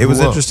interesting. It was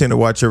interesting to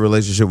watch your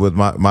relationship with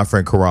my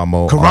friend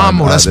Karamo.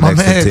 Karamo, that's my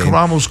man.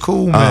 Karamo's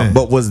cool, man.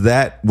 But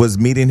was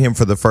meeting him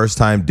for the first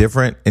time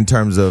different in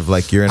terms of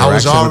like your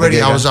interaction?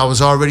 I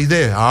was already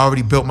there. I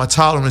already built my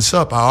tolerance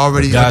up. I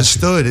already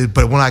understood it.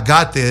 But when I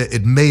got there,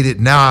 it made it.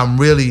 Now I'm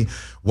really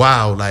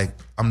like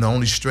I'm the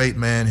only straight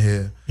man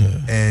here,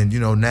 and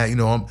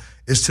now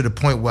it's to the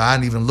point where I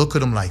don't even look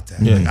at him like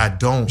that. Yeah. Like, I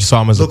don't. You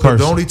saw him as a person.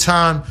 The only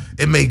time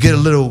it may get a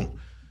little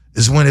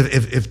is when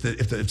if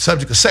the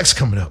subject of sex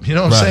coming up. You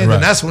know what I'm saying? Right.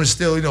 And that's when it's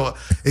still,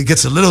 it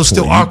gets a little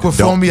still awkward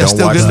for me. I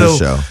still watch get a little,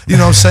 show. you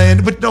know what I'm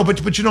saying? But you know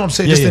what I'm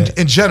saying? Yeah, Just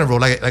in general,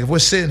 like if we're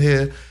sitting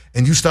here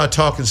and you start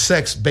talking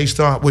sex based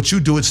on what you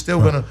do, it's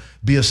still gonna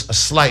be a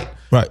slight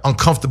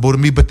uncomfortable to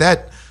me.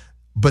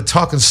 But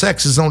talking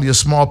sex is only a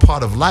small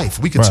part of life.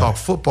 We can talk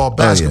football,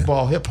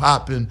 basketball, hip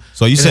hop, and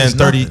so you saying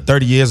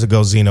 30 years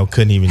ago, Zeno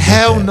couldn't even?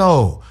 Hell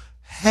no.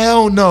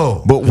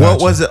 But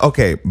what was it?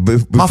 Okay,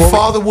 my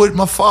father,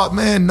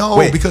 man, no.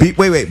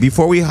 Wait.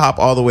 Before we hop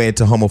all the way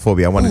into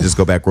homophobia, I want to just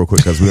go back real quick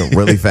because we went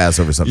really fast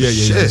over something.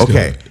 Yeah.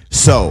 Okay,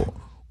 so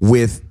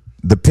with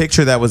the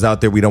picture that was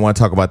out there, we don't want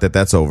to talk about that.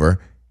 That's over.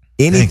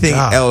 Anything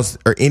else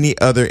or any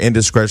other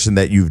indiscretion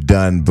that you've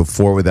done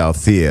before with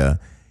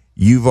Althea?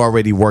 You've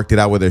already worked it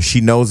out with her.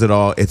 She knows it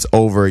all. It's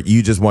over.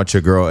 You just want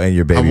your girl and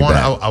your baby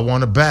back. I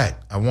want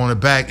her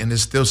back. And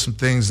there's still some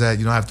things that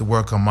I have to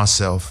work on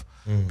myself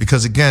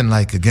because again,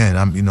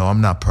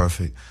 I'm not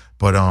perfect,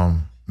 but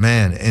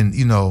man, and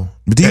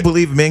But do you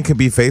believe men can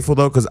be faithful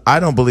though? Because I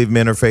don't believe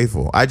men are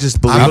faithful. I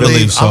just believe. I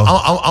believe so.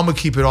 I'm gonna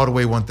keep it all the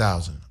way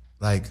 1,000.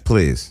 Like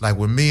please. Like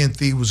when me and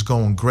Thee was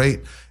going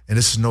great, and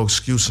this is no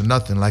excuse or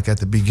nothing. Like at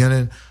the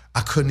beginning, I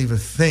couldn't even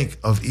think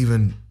of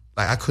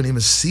I couldn't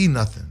even see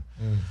nothing.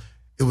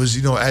 It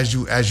was,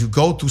 as you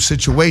go through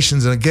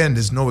situations, and again,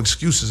 there's no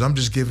excuses. I'm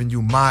just giving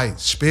you my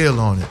spiel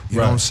on it. You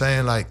know what I'm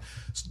saying? Like,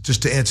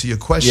 just to answer your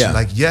question,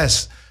 like,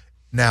 yes.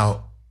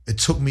 Now, it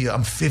took me,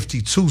 I'm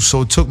 52,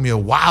 so it took me a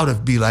while to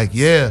be like,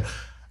 I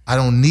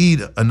don't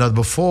need another.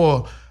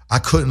 Before, I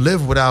couldn't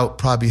live without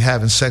probably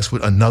having sex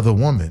with another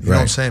woman. You know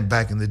what I'm saying?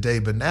 Back in the day.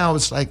 But now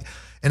it's like,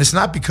 and it's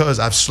not because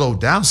I've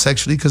slowed down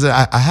sexually, because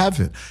I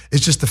haven't.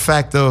 It's just the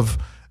fact of,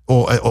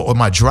 or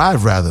my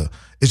drive rather,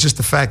 it's just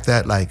the fact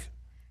that like,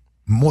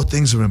 more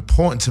things are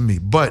important to me.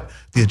 But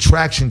the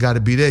attraction got to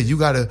be there.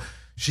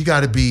 She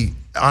got to be,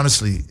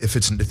 honestly, if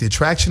the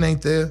attraction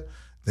ain't there,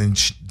 then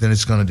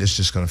it's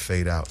just gonna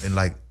fade out. And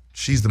like,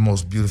 she's the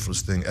most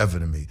beautifulest thing ever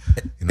to me.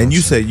 You know and you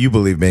say you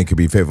believe men can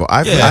be faithful.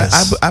 I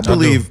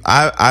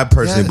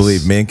personally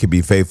believe men can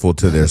be faithful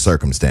to their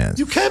circumstance.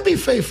 You can be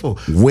faithful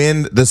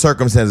when the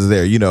circumstance is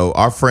there. You know,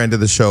 our friend of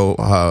the show,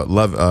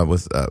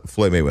 with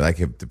Floyd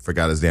Mayweather,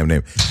 forgot his damn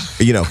name.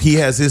 You know, he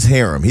has his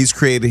harem. He's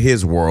created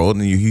his world,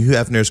 and Hugh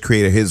Hefner's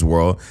created his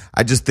world.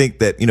 I just think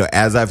that, you know,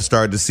 as I've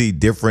started to see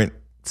different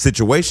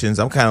situations,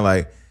 I'm kind of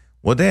like,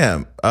 well,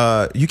 damn,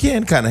 you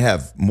can kind of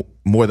have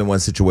more than one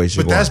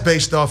situation. But that's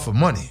based off of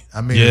money.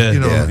 I mean, you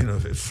know,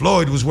 if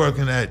Floyd was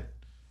working at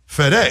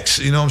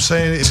FedEx, you know what I'm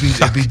saying?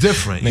 It'd be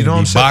different. You know what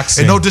I'm saying?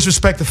 Boxing. And no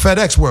disrespect to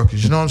FedEx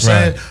workers, you know what I'm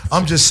saying?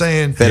 I'm just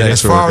saying, FedEx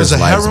as far as a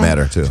harem,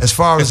 matter too. As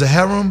far as a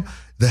harem,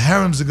 the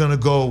harems are gonna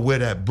go where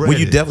that bread well,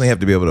 you is. definitely have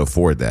to be able to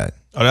afford that.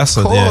 Oh, that's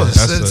of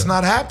course. It's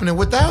not happening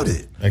without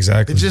it.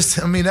 Exactly.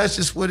 That's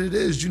just what it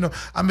is. You know,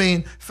 I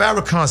mean,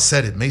 Farrakhan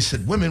said it. Man, he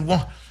said, women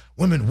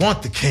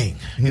want the king.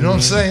 You know what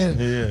I'm saying?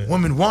 Yeah.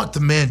 Women want the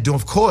man.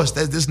 Of course,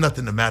 there's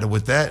nothing the matter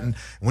with that. And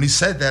when he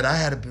said that, I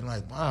had to be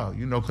like, wow,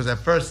 you know, because at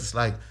first it's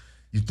like,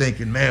 you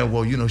thinking, man,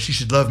 well, you know, she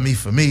should love me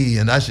for me,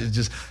 and I should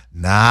just,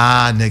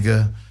 nah,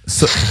 nigga.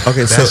 So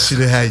should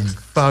have had you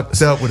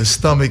fucked up with a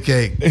stomach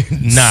ache. Can't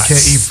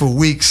eat for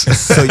weeks.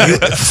 So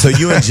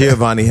you and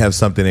Giovanni have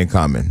something in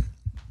common.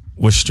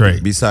 We're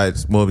straight.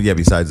 Besides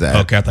that.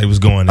 Okay, I thought he was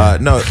going there.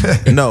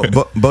 No,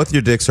 both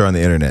your dicks are on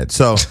the internet.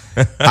 So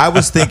I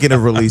was thinking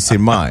of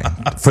releasing mine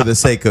for the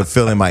sake of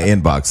filling my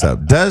inbox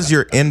up. Does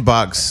your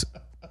inbox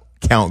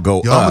count go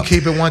up? I'm going to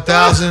keep it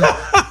 1,000.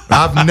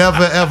 I've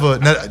never,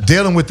 ever,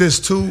 dealing with this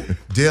too,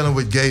 dealing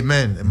with gay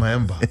men in my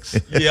inbox.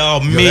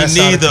 Yo, me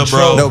neither,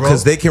 bro. No,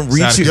 because they can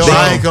reach you.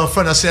 I ain't going to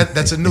front. I said,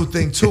 that's a new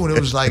thing too. And it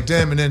was like,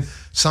 damn. And then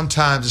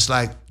sometimes it's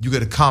like, you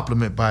get a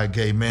compliment by a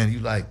gay man. You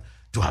like,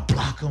 do I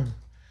block him?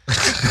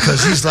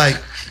 Because he's like,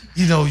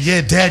 you know,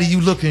 yeah, daddy, you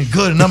looking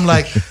good. And I'm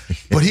like,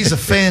 but he's a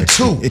fan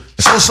too.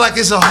 So it's like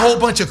it's a whole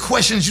bunch of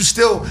questions you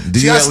still,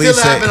 I still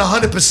haven't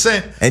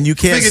 100% and you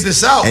can't figured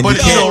this out.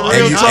 But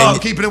real talk,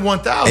 keeping it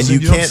 1,000.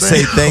 And you can't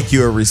say thank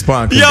you or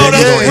respond. Yo,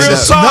 that's real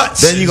talk.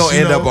 Then you're going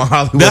to end up on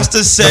Hollywood. That's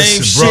the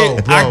same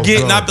shit I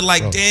get, and I be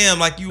like, damn,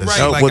 like you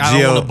right. Like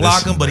I don't want to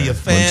block him, but he a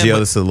fan. Gio,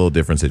 this is a little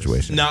different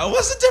situation. No,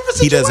 what's the different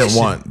situation? He doesn't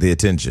want the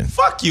attention.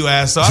 Fuck you,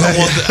 asshole. I don't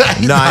want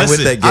the. No, I'm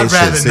with that gay shit.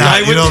 I'd rather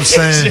not, you know what I'm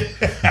saying?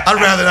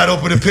 I'd rather not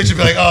open a picture and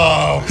be like,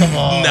 oh, come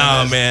on.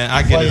 Nah, man,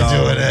 I get it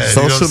all.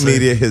 Social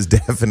media has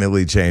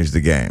definitely changed the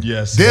game.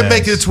 Yes, they're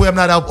making it to where I'm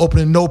not out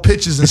opening no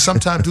pictures, and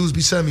sometimes dudes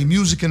be sending me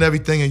music and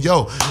everything. And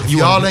yo, if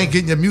y'all ain't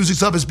getting your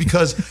music up, it's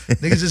because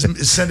niggas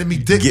is sending me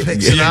dick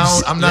pics.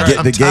 I'm not.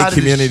 The gay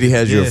community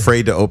has you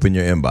afraid to open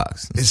your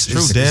inbox.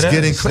 It's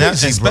getting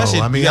crazy, bro.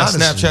 I mean,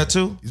 Snapchat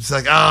too. It's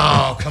like,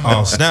 oh, come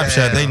on.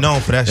 Snapchat, they known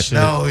for that shit.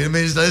 No, I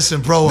mean,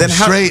 listen, bro. I'm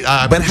straight.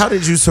 But how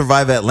did you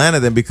survive Atlanta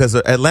then? Because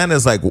Atlanta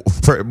is like one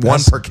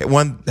per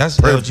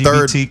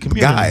LGBT third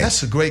guy.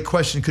 That's a great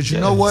question because you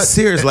know what?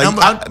 Seriously, hold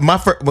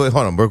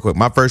on, real quick.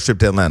 My first trip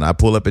to Atlanta, I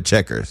pull up at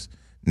Checkers.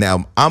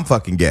 Now I'm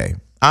fucking gay.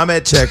 I'm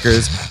at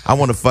Checkers. I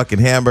want a fucking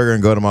hamburger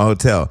and go to my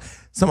hotel.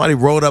 Somebody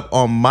rolled up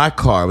on my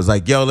car. Was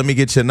like, "Yo, let me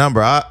get your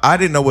number." I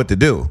didn't know what to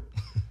do.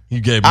 You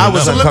gave me.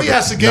 So let me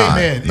ask the gay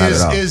man: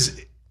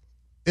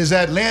 Is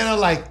Atlanta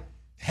like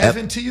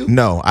heaven to you?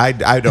 No, I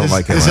don't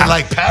like it. Is it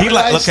like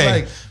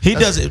paradise? He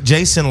doesn't.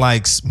 Jason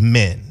likes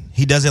men.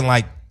 He doesn't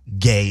like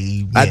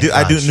gay men.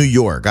 I do New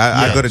York.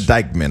 I go to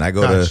Dykeman. I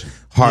go to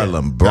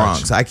Harlem,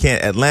 Bronx. I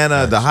can't.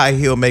 Atlanta, the high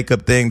heel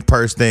makeup thing,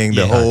 purse thing,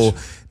 the whole.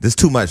 There's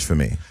too much for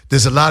me.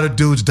 There's a lot of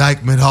dudes,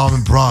 Dykeman,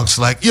 Harlem, Bronx,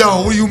 like,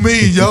 yo, what do you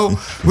mean, yo?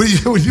 What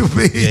do you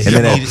mean?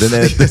 And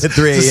then at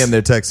 3 a.m.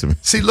 they're texting me.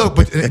 See, look,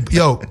 but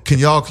yo, can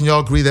y'all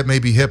agree that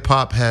maybe hip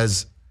hop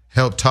has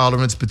helped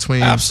tolerance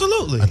between?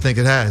 Absolutely. I think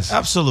it has.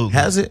 Absolutely.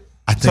 Has it?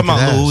 I think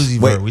talking about Lil Uzi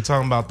Vert. We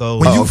talking about those.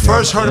 When you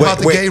first heard about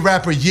the gay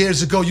rapper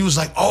years ago, you was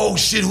like, oh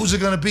shit, who's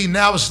it gonna be?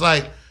 Now it's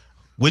like,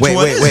 wait.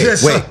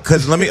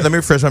 Because let me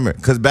refresh my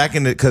memory.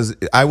 Because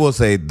I will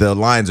say the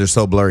lines are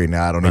so blurry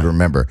now. I don't even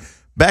remember.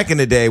 Back in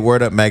the day,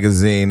 Word Up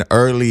magazine,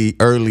 early,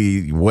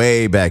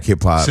 way back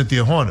hip hop.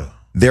 Cynthia Horner.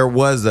 There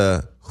was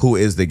a Who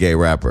Is the Gay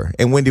Rapper,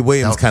 and Wendy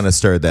Williams kind of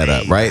stirred that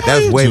up, right?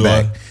 That was way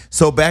back.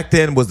 So back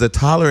then, was the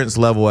tolerance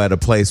level at a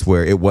place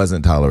where it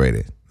wasn't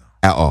tolerated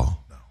at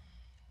all?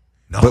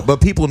 No.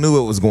 But people knew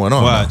what was going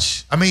on.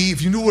 Watch. I mean,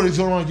 if you knew what was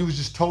going on, you was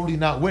just totally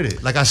not with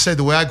it. Like I said,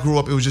 the way I grew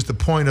up, it was just the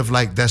point of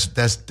like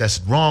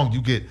that's wrong.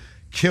 You get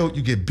killed,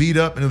 you get beat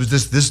up, and it was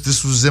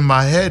this was in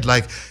my head.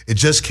 Like it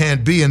just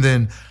can't be. And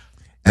then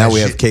now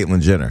we have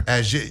Caitlyn Jenner.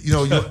 As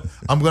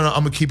I'm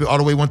gonna keep it all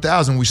the way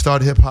 1,000. We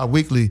started Hip Hop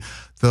Weekly. It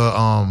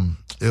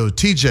was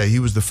TJ. He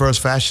was the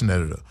first fashion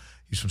editor.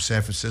 He's from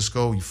San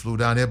Francisco. He flew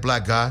down there,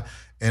 black guy,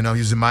 and he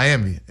was in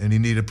Miami, and he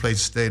needed a place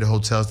to stay, the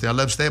hotel stay. I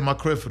let him stay at my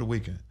crib for the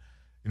weekend.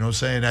 You know what I'm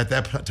saying? At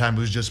that time, it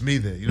was just me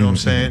there. You know what I'm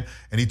saying?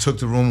 And he took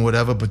the room or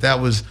whatever, but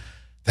that was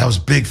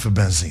big for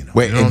Benzino.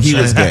 Wait, you know and he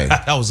was gay.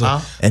 That was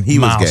a and he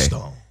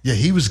milestone. was gay. Yeah,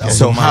 he was gay.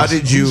 So how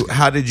did you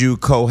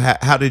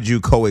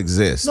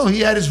coexist? No,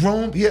 he had his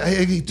room.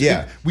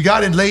 We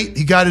got in late.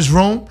 He got his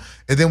room,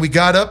 and then we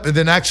got up, and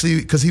then actually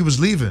because he was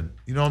leaving.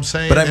 You know what I'm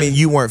saying? But I mean,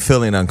 you weren't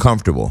feeling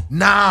uncomfortable.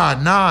 Nah.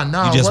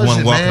 You just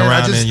weren't walking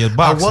around in your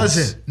boxes. I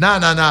wasn't. Nah.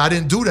 I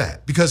didn't do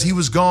that because he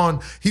was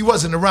gone. He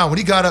wasn't around when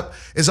he got up.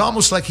 It's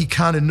almost like he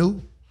kind of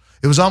knew.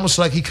 It was almost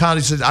like he kind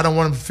of said, "I don't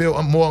want him to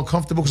feel more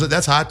uncomfortable," because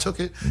that's how I took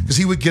it. Because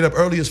he would get up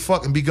early as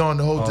fuck and be gone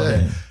the whole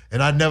day,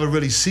 and I'd never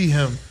really see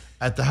him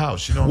at the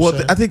house. You know what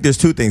I'm saying? I think there's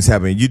two things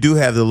happening. You do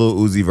have the little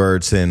Uzi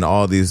Verts and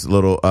all these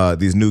little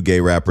these new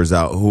gay rappers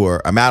out who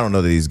are. I mean, I don't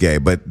know that he's gay,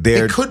 but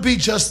they're. It could be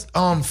just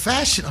a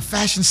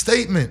fashion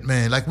statement,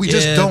 man. Like we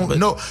just don't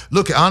know.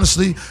 Look,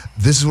 honestly,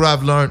 this is what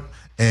I've learned,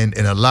 and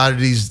a lot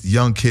of these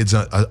young kids,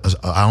 I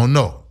don't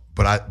know,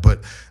 but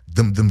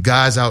them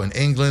guys out in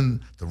England,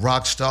 the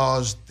rock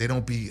stars, a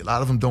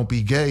lot of them don't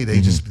be gay.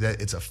 They just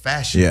it's a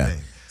fashion thing.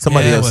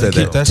 Somebody else said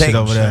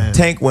that.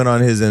 Tank went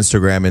on his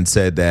Instagram and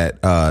said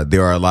that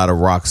there are a lot of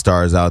rock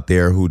stars out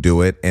there who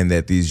do it, and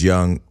that these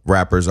young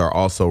rappers are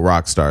also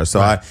rock stars.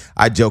 So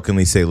I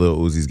jokingly say Lil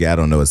Uzi's gay. I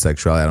don't know his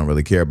sexuality. I don't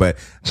really care. But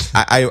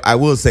I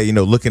will say,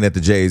 looking at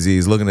the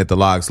Jay-Z's, looking at the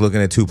Locks, looking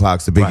at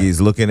Tupac's, the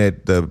Biggies, looking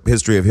at the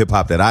history of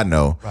hip-hop that I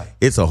know,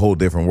 it's a whole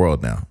different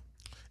world now.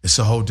 It's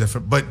a whole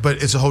different, but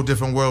it's a whole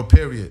different world,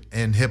 period.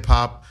 And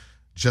hip-hop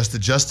just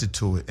adjusted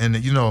to it. And, I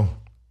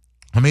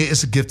mean,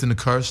 it's a gift and a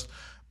curse.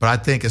 But I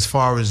think as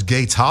far as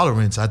gay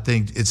tolerance, I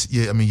think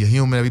you're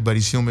human,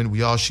 everybody's human.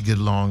 We all should get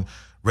along.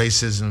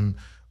 Racism,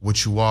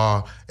 what you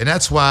are. And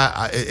that's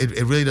why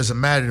it really doesn't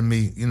matter to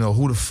me,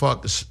 who the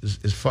fuck is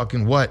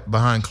fucking what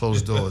behind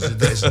closed doors.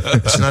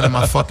 It's none of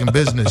my fucking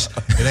business.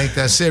 It ain't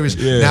that serious.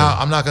 Yeah. Now,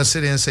 I'm not going to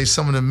sit there and say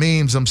some of the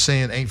memes I'm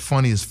saying ain't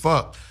funny as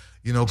fuck,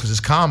 because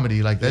it's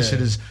comedy. Like that shit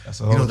is,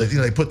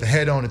 they put the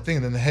head on the thing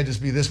and then the head just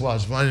be this while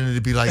it's running and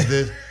it'd be like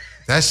this.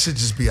 That should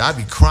just be, I'd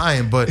be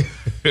crying. But,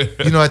 at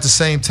the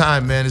same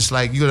time, man, it's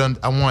like,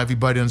 I want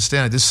everybody to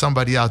understand that there's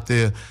somebody out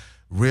there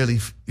really,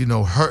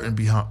 hurting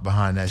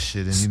behind that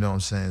shit. And you know what I'm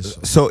saying?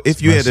 So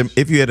if you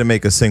had to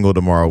make a single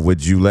tomorrow,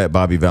 would you let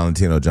Bobby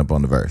Valentino jump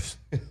on the verse?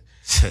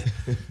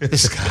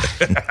 This guy.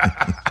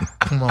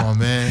 Come on,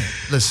 man.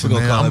 Listen,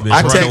 man.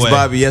 I text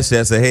Bobby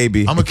yesterday. I said, hey,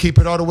 B. I'm going to keep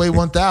it all the way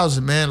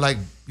 1,000, man. Like,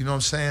 you know what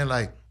I'm saying?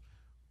 Like,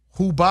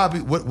 who Bobby,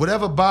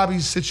 whatever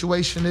Bobby's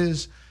situation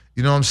is,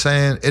 you know what I'm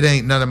saying? It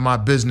ain't none of my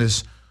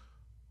business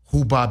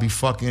who Bobby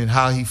fucking,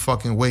 how he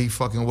fucking, where he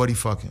fucking, what he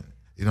fucking.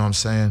 You know what I'm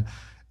saying?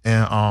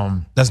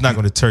 And that's not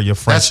going to deter your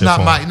friendship.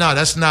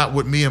 That's not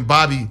what me and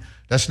Bobby,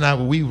 that's not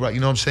what we write.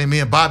 You know what I'm saying?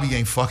 Me and Bobby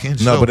ain't fucking.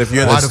 No, but if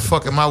you're why the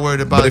fuck am I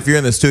worried about it? But if you're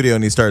in the studio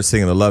and he starts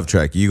singing a love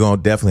track, you're going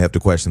to definitely have to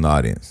question the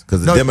audience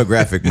because the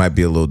demographic might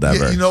be a little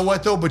diverse. You know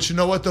what though? But you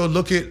know what though?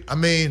 Look at,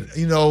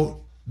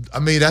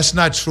 that's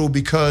not true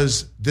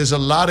because there's a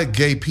lot of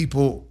gay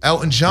people.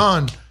 Elton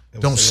John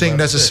don't sing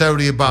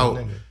necessarily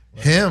about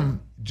him,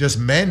 just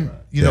men,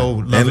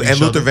 loving each other. And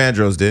Luther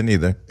Vandross didn't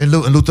either. And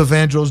Luther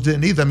Vandross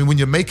didn't either. I mean, when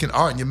you're making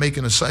art and you're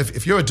making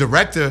if you're a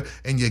director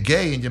and you're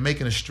gay and you're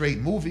making a straight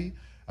movie,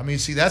 I mean,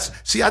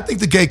 I think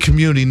the gay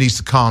community needs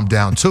to calm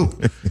down too.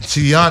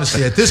 See,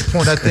 honestly, at this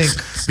point, I think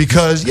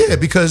because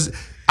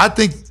I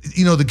think,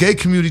 the gay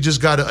community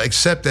just got to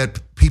accept that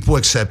people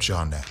accept you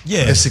on that.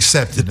 Yeah. It's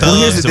accepted. Well,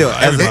 here's the deal.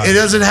 It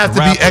doesn't have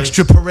to be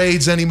extra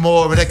parades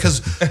anymore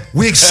because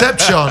we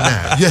accept you on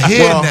that. You're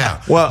here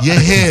now. Well, you're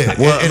here.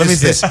 Let me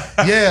say.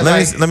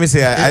 Let me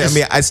say.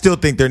 I still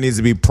think there needs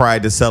to be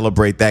pride to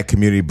celebrate that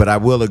community, but I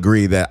will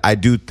agree that I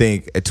do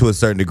think to a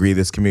certain degree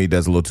this community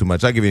does a little too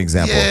much. I'll give you an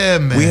example. Yeah,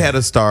 man. We had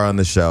a star on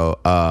the show,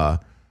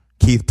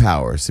 Keith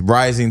Powers,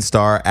 rising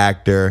star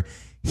actor.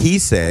 He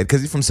said,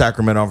 because he's from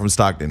Sacramento, I'm from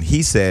Stockton,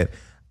 he said,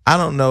 I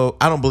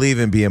don't believe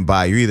in being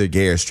bi. You're either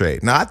gay or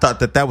straight. Now, I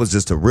thought that was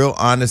just a real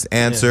honest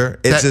answer.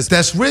 Yeah. It's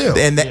that's real.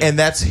 And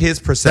that's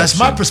his perception. That's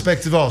my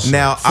perspective also.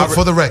 Now,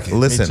 for the record.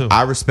 Listen,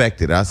 I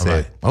respect it. I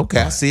said,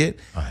 okay, I see it.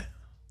 All right.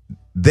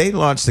 They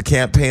launched a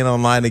campaign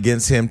online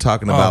against him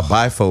talking about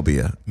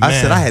biphobia. I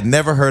said, I had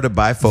never heard of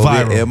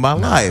biphobia in my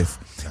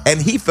life.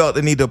 And he felt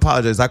the need to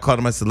apologize. I called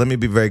him. I said, let me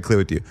be very clear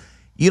with you.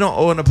 You don't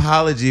owe an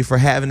apology for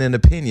having an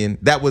opinion.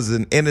 That was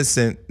an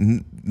innocent,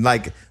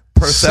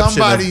 perception.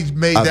 Somebody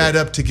made that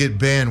up to get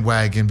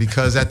bandwagon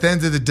because at the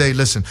end of the day,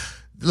 listen,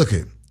 look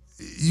it.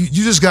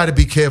 You just got to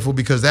be careful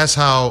because that's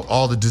how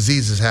all the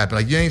diseases happen.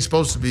 Like you ain't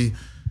supposed to be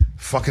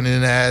fucking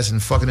in the ass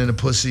and fucking in the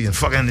pussy and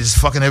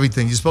fucking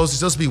everything. You're supposed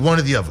to be one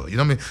or the other. You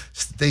know what I mean?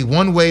 Stay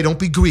one way. Don't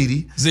be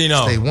greedy.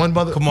 Zeno. Stay one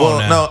mother. Come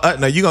on now.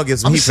 No, you're going to get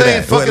some heat for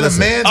that. I'm saying fucking a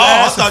man's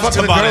ass and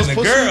fucking a girl's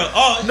pussy.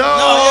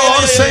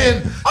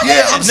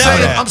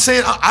 I'm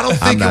saying I don't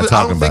think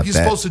you're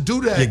supposed to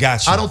do that. You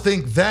got you. I don't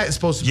think that is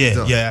supposed to be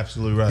done. Yeah,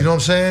 absolutely right. You know what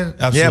I'm saying?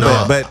 Absolutely.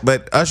 Yeah,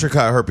 but Usher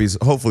caught herpes,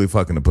 hopefully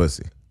fucking the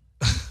pussy.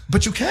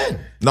 But you can.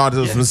 No, that's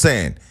what I'm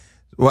saying.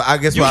 Well, I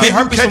guess you can't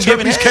herpes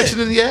catching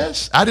in the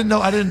ass. I don't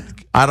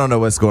know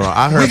what's going on.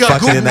 I heard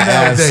fucking in the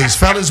ass. Nowadays,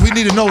 fellas, we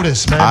need to know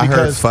this, man. I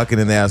heard fucking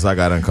in the ass. I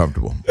got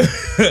uncomfortable.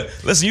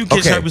 Listen, you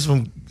catch herpes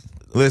from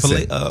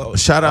Listen,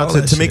 shout out to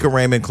Tamika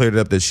Raymond, cleared it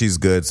up that she's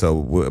good.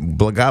 So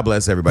God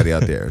bless everybody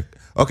out there.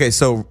 Okay,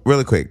 so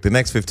really quick, the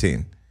next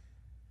 15.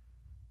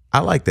 I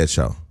like that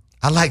show.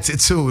 I liked it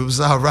too. It was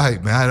all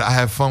right, man. I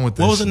had fun with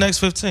this. What was the next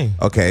 15?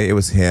 Okay, it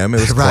was him. It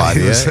was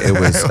Claudia. It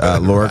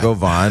was Laura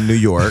Govan, New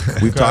York.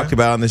 We've talked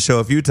about it on the show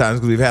a few times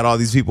because we've had all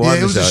these people on the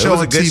show. It was a show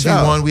on good TV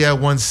show. One. We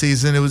had one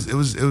season. It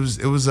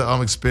was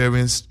an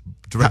experience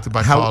directed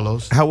by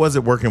Carlos. How was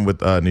it working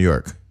with New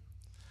York?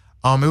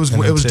 It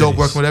was dope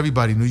working with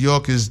everybody. New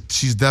York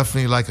she's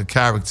definitely like a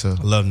character.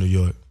 I love New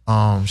York.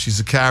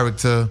 She's a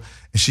character,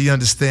 and she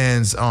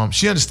understands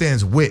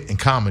wit and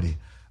comedy.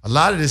 A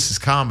lot of this is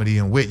comedy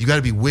and wit. You got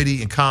to be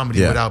witty and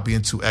comedy without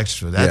being too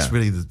extra. That's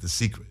really the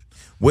secret.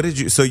 What did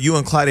you? So you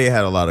and Claudia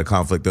had a lot of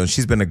conflict, though. And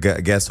she's been a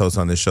guest host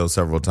on this show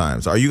several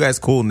times. Are you guys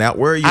cool now?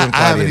 Where are you and Claudia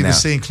now? I haven't even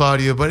seen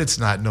Claudia, but it's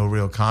not no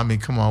real comedy.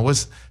 Come on,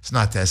 it's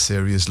not that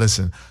serious.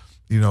 Listen,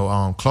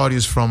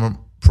 Claudia's from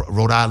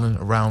Rhode Island,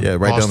 around right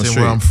Boston, down the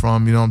street. where I'm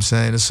from. You know what I'm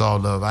saying? It's all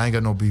love. I ain't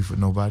got no beef with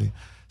nobody.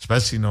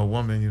 Especially no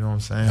woman, you know what I'm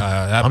saying?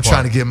 I'm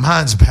trying to get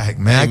mine's back,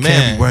 man. I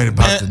can't be worried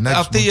about the next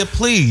Althea, one.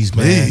 please,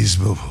 man. Please,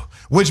 boo.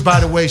 Which, by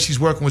the way, she's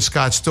working with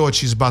Scott Storch.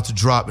 She's about to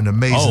drop an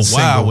amazing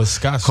single with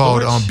Scott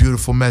called Storch?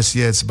 Beautiful Mess.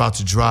 Yeah, it's about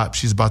to drop.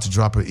 She's about to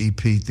drop her EP,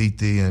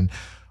 Titi, and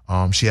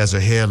she has her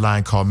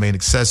hairline called Main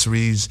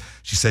Accessories.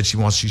 She said she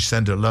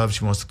send her love.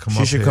 She wants to come up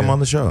here. She should come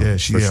on the show. Yeah,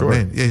 for sure.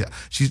 Man, yeah.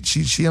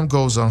 She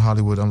goes on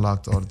Hollywood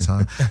Unlocked all the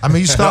time. I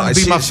mean, you starting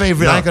to be my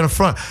favorite. I ain't gonna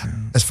front.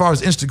 As far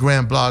as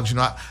Instagram blogs,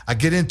 I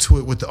get into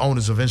it with the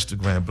owners of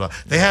Instagram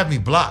blogs. They have me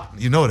blocked.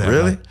 You know that,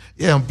 really? Right?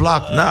 Yeah, I'm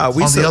blocked. Nah,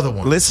 the other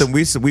one. Listen,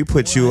 we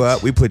put you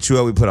up. We put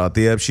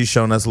Althea up. She's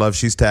shown us love.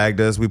 She's tagged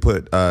us. We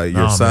put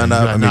your son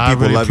up.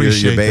 People really love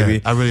your baby.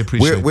 That. I really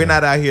appreciate that. We're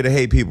not out here to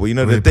hate people. You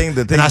know, the thing.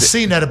 And I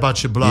seen that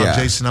about your blog,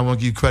 Jason. I want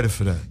to give you credit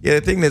for that. Yeah,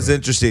 the thing that's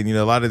interesting,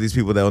 a lot of these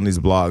people that own these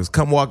blogs,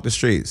 come walk the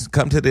streets,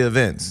 come to the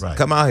events,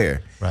 come out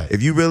here. Right.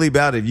 If you really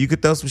about it, you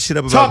could throw some shit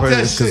up about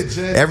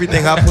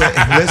everything I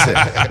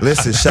put.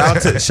 Listen.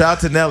 Shout out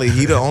to Nelly.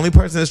 He the only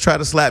person that's tried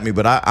to slap me,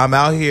 but I'm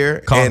out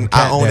here and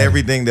I own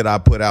everything that I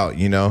put out.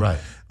 Right.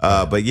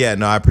 But yeah,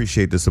 no, I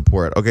appreciate the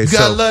support. Okay, you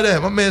gotta love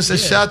that. My man said,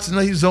 shout out to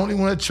Nelly. He's the only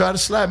one that tried to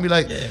slap me.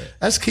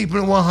 That's keeping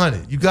it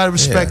 100. You gotta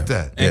respect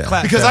that.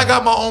 Because I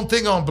got my own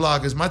thing on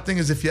bloggers. My thing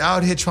is, if you're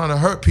out here trying to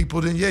hurt people,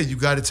 then you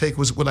got to take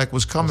what's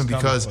coming.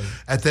 Because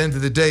at the end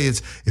of the day,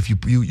 it's if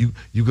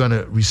you're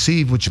gonna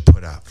receive what you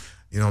put out.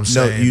 You know what I'm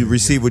saying? No, you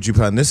receive what you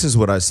put out. And this is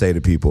what I say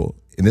to people.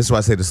 And this is what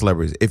I say to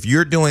celebrities. If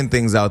you're doing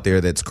things out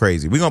there that's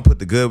crazy, we're gonna put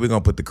the good, we're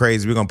gonna put the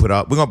crazy, we're gonna put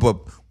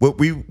what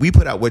we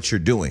put out what you're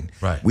doing.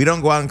 Right. We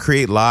don't go out and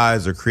create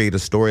lies or create a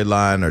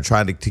storyline or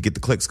try to get the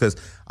clicks, because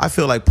I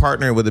feel like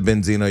partnering with a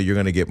Benzino, you're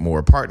gonna get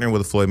more. Partnering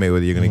with a Floyd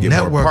Mayweather, you're gonna get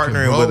more.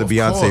 Partnering with a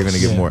Beyonce, you're gonna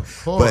get more.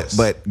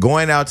 But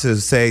going out to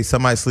say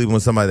somebody's sleeping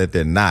with somebody that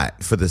they're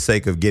not for the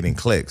sake of getting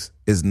clicks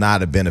is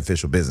not a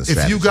beneficial business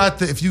strategy.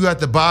 If you got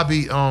the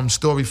Bobby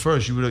story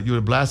first, you would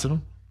have blasted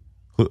him.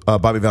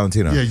 Bobby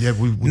Valentino. Yeah.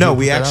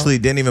 We actually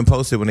didn't even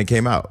post it when it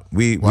came out.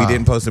 We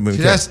didn't post it when it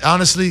came out.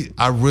 Honestly,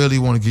 I really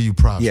want to give you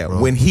props. Yeah, bro.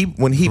 when he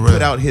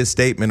put out his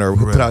statement or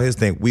put out his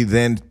thing, we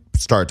then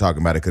started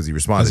talking about it because he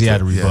responded. He had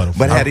to rebuttal.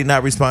 But had he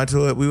not responded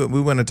to it, we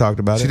wouldn't have talked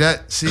about it.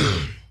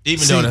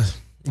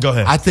 Go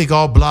ahead. I think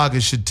all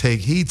bloggers should take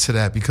heed to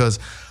that, because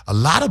a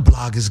lot of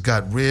bloggers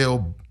got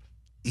real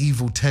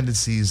evil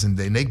tendencies and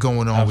they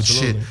going on with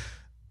shit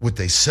with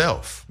they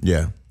self.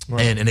 Yeah,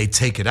 and they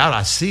take it out.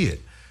 I see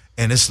it.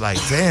 And it's like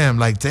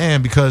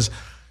damn, because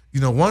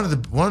one of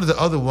the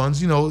other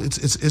ones,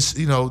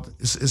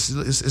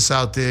 it's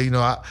out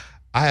there.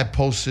 I had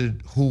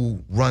posted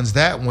who runs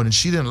that one, and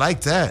she didn't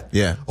like that.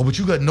 Yeah. Oh, but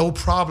you got no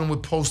problem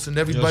with posting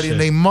everybody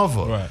and their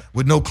mother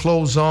with no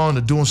clothes on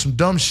or doing some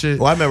dumb shit.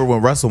 Well, I remember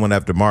when Russell went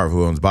after Marv,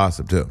 who owns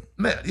Bossip too.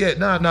 Man, yeah,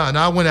 no.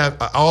 I went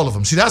after all of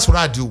them. See, that's what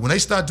I do when they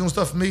start doing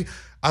stuff for me.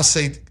 I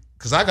say,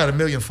 because I got 1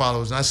 million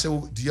followers, and I say,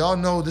 well, do y'all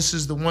know this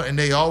is the one? And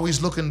they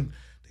always looking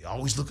a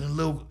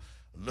little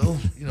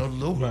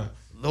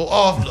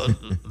off, a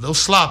little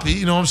sloppy,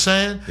 you know what I'm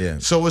saying? Yeah.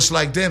 So it's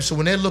like, damn, so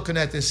when they're looking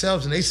at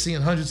themselves and they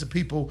seeing hundreds of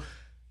people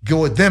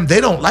go at them,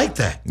 they don't like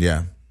that.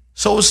 Yeah.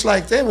 So it's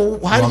like, damn, well,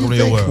 how do you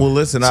think? Well,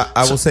 listen, I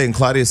will say, and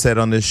Claudia said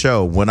on this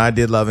show, when I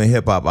did Love and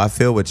Hip Hop, I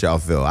feel what y'all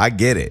feel. I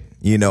get it.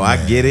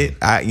 I get it.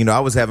 I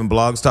was having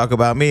blogs talk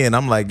about me, and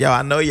I'm like, yo,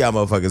 I know y'all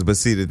motherfuckers, but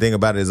see, the thing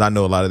about it is I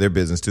know a lot of their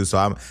business too, so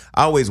I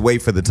always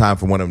wait for the time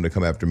for one of them to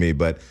come after me,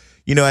 but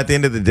at the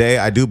end of the day,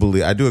 I do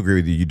agree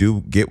with you. You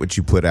do get what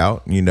you put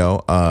out,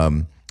 I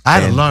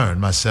had to learn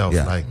myself.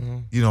 Yeah. Like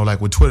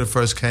when Twitter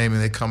first came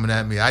and they coming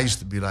at me, I used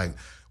to be like,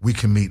 we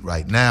can meet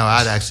right now.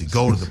 I'd actually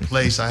go to the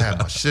place. I have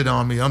my shit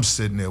on me. I'm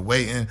sitting there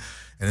waiting.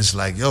 And it's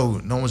like, yo,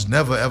 no one's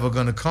never, ever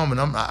going to come.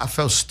 And I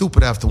felt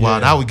stupid after a while.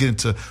 And I would get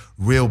into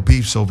real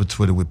beefs over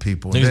Twitter with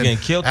people. And then getting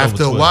killed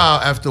after a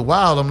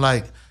while, I'm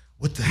like,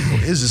 what the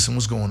hell is this and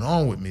what's going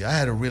on with me? I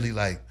had to really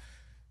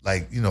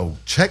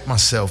check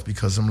myself,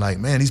 because I'm like,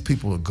 man, these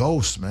people are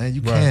ghosts, man.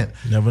 You can't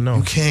never know.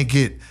 You can't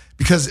get,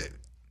 because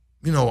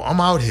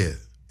I'm out here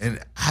and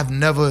I've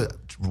never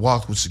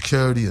walked with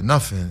security or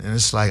nothing, and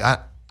it's like I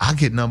I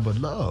get nothing but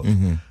love.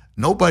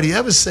 Nobody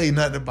ever say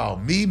nothing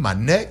about me, my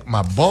neck,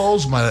 my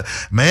balls,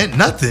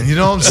 nothing. You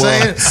know what I'm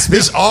saying?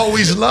 It's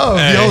always love,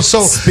 yo.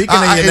 So speaking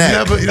of your neck,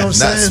 never, you know what I'm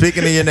saying?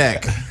 Speaking of your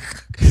neck.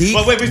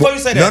 But wait, before you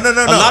say that, no.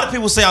 A lot of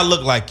people say I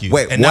look like you.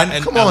 Wait, come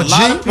on, G. A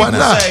lot of people Why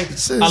not?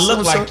 say I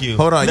look like you.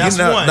 Hold on, That's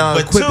one.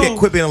 But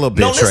quit being a little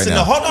bitch listen, right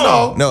now. Hold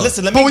on. No.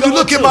 Listen, let me But when go you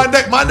look at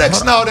my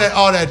neck's not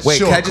all that Wait,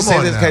 short. can I just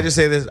say this? Can I just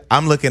say this?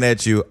 I'm looking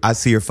at you. I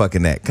see your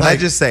fucking neck. Can I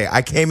just say,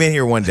 I came in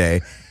here one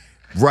day,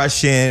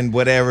 rushing,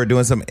 whatever,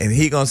 doing something, and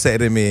he gonna say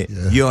to me,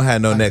 "You don't have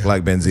no neck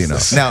like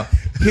Benzino." Now,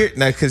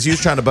 because you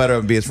was trying to butter up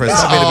and be his friend.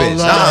 Stop being a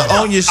bitch.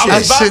 Nah, own your shit. I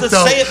was about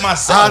to say it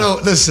myself. I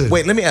don't listen.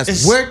 Wait, let me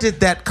ask. Where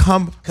did that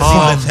come? Because he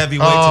left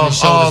heavyweight to his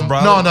shoulders,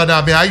 bro. No.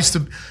 I mean, I used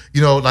to,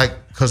 like,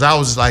 because I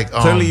was like,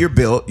 Clearly, you're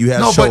built. You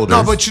have shoulders.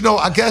 But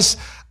I guess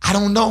I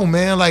don't know,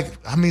 man. Like,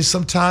 I mean,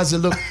 sometimes it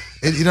look.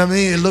 You know what I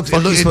mean?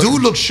 It do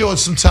look short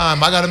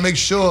sometimes. I got to make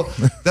sure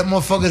that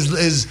motherfucker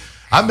is.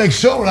 I make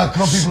sure when I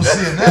come, people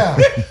see it now.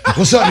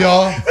 What's up,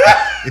 y'all?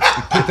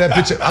 Get that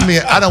picture. I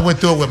mean, I done went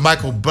through it with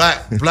Michael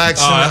Blackson. That's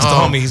the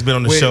homie. He's been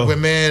on the show.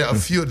 With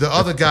the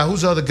other guy.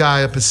 Who's the other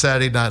guy up at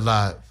Saturday Night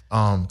Live?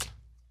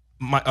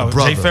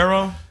 Jay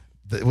Farrow.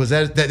 Was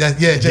that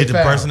yeah, Jay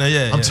Farrow.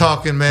 I'm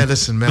talking, man.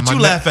 Listen, man. But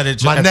you laugh at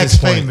it. My neck's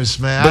famous,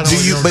 man. But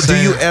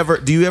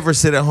do you ever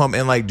sit at home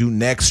and like do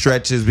neck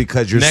stretches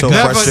because you're so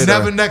frustrated?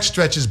 Never neck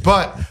stretches.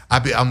 But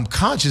I'm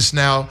conscious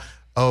now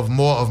of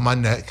more of my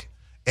neck.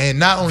 And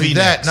not only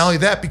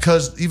that,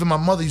 because even my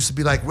mother used to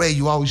be like, Ray,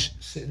 you always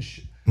sitting,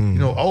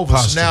 over.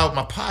 Posture. So now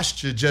my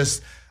posture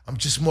I'm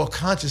just more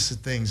conscious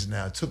of things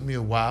now. It took me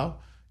a while,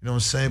 you know what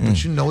I'm saying?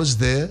 But it's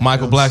there.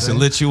 Michael Blackson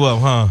lit you up,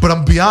 huh? But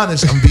I'm be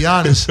honest.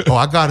 Oh,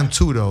 I got him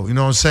too, though. You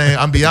know what I'm saying?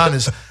 I'm be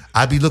honest.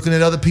 I be looking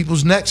at other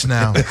people's necks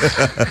now.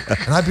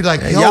 And I'd be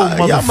like, yo,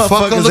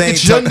 motherfucker, look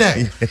at your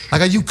neck.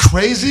 Like, are you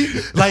crazy?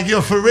 Like,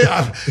 yo, for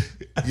real.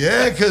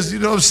 Yeah, because, you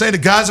know what I'm saying, the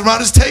guys around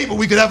this table,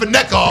 we could have a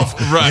neck off.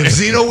 Right. And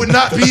Zeno would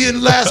not be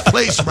in last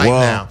place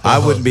now. I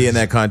wouldn't be in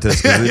that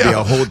contest because it'd be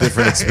a whole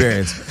different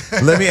experience.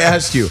 Let me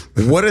ask you,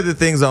 what are the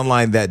things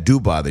online that do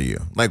bother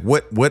you? Like,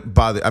 what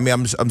bother? I mean,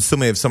 I'm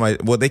assuming if somebody,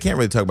 they can't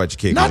really talk about your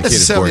kid. Not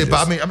necessarily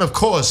about,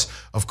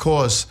 of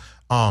course,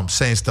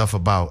 saying stuff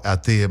about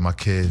Althea, my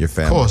kid, your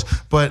family, of course.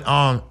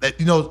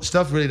 But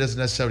stuff really doesn't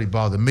necessarily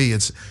bother me.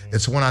 It's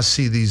when I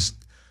see these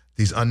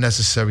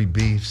unnecessary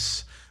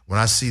beefs, when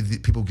I see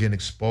people getting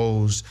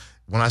exposed,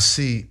 when I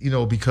see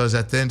because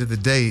at the end of the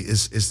day,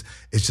 it's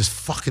just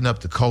fucking up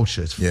the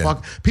culture.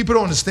 People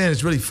don't understand.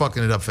 It's really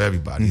fucking it up for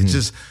everybody. It's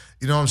just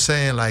what I'm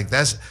saying. Like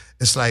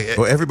it's like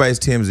everybody's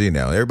TMZ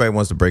now. Everybody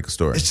wants to break a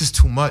story. It's just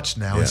too much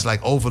now. Yeah. It's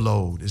like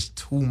overload. It's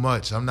too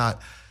much. I'm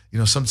not.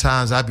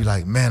 Sometimes I'd be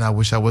like, man, I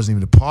wish I wasn't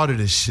even a part of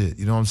this shit.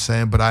 You know what I'm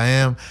saying? But I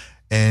am,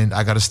 and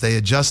I got to stay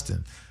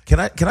adjusting. Can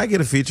I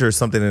get a feature or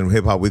something in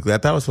Hip Hop Weekly? I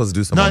thought I was supposed to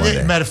do something.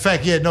 No, matter of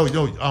fact,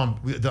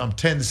 I'm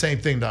 10 the same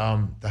thing.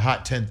 The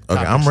hot 10.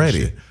 Okay, I'm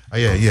ready. Oh,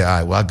 yeah. All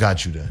right, well, I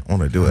got you then. I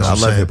want to do it. I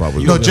love Hip Hop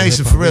Weekly. No,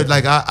 Jason, for real,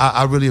 like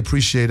I really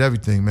appreciate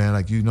everything, man.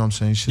 Like you know what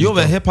I'm saying. You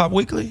over at Hip Hop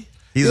Weekly?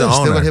 He's an owner.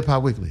 Still at Hip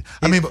Hop Weekly.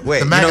 I mean,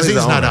 the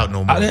magazine's not out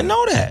no more. I didn't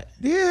know that.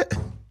 Yeah,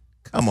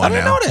 come on. I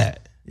didn't know that.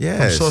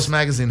 Yeah, from Source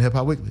Magazine, Hip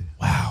Hop Weekly.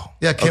 Wow.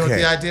 Yeah, came with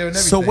the idea and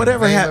everything. So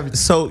whatever happened?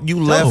 So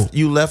you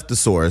left the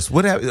Source.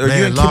 What happened? Are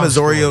you and Kim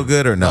Azorio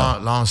good or no?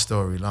 Long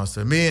story.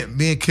 Me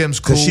and Kim's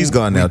cool. Because she's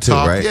gone now too,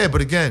 right? Yeah,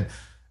 but again,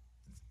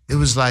 it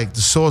was like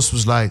the Source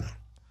was like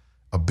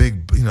a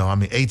big,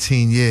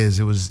 18 years.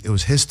 It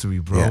was history,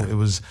 bro. Yeah. It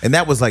was, and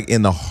that was like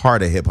in the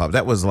heart of hip hop.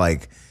 That was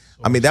like,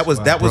 that was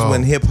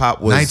when hip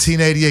hop was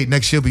 1988.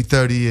 Next year will be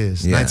 30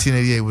 years. Yeah.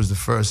 1988 was the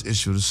first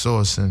issue of the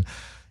Source, and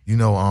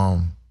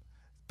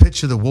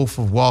picture the Wolf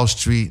of Wall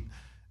Street.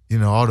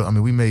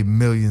 We made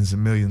millions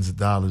and millions of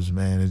dollars,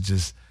 man.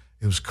 It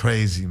was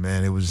crazy,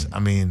 man. It was,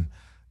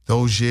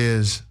 those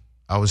years,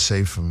 I would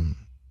say from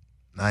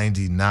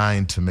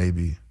 99 to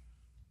maybe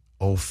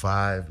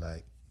 05,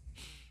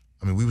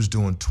 we was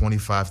doing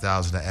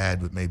 25,000 an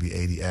ad with maybe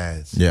 80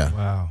 ads. Yeah.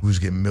 Wow. We was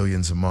getting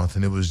millions a month,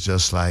 and it was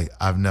just like,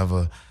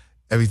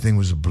 everything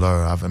was a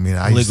blur.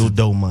 Legal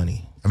dough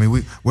money.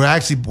 We're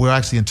actually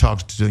in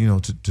talks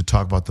to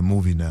talk about the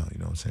movie now. You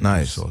know what I'm saying?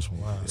 Nice. Wow.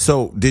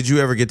 So, did you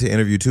ever get to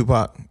interview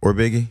Tupac or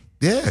Biggie?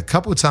 Yeah, a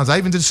couple of times. I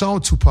even did a song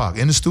with Tupac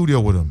in the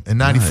studio with him in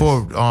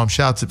 '94. Nice.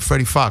 Shout out to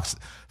Freddie Fox.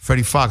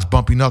 Freddie Fox,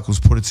 Bumpy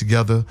Knuckles put it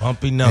together.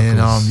 Bumpy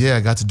Knuckles. And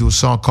I got to do a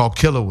song called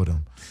Killer with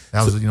him.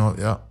 That was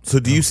yeah. So,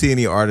 do you see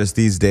any artists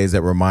these days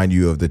that remind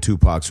you of the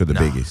Tupacs or the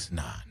Biggies?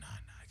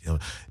 Nah.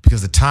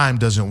 Because the time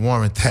doesn't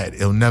warrant that.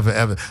 It'll never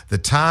ever.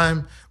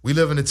 We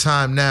live in a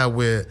time now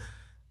where.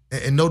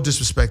 And no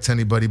disrespect to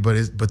anybody, but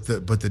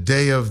the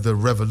day of the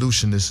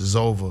revolution is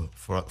over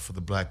for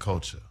the black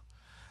culture.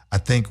 I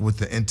think with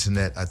the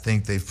internet, I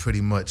think they've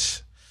pretty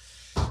much,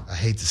 I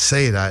hate to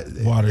say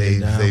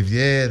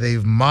it,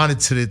 they've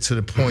monitored it to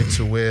the point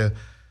to where,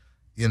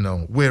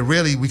 where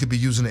really we could be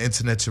using the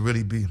internet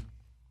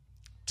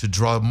to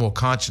draw more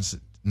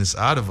consciousness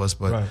out of us,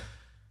 but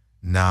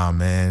nah,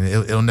 man,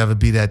 it'll never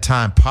be that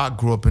time. Pac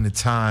grew up in a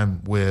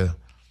time where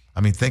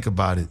I mean, think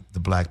about it. The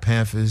Black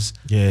Panthers,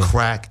 Yeah.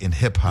 crack, and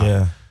hip hop.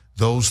 Yeah.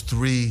 Those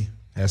three.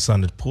 That's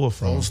something to pull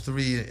from. Those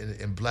three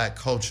in black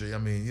culture. I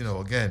mean, you know,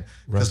 again,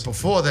 because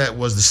before that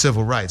was the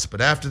civil rights,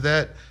 but after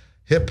that,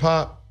 hip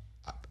hop.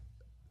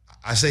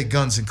 I say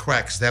guns and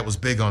crack because that was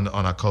big on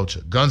our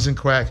culture. Guns and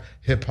crack,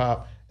 hip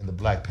hop, and the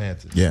Black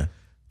Panthers. Yeah.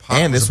 Pac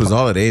and this was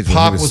all at age when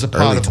Pac he was a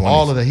part of 20s.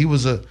 all of that. He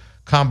was a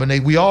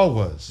combination. We all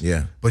was.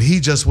 Yeah. But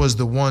he just was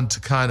the one to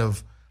kind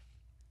of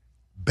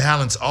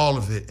balance all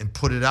of it and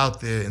put it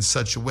out there in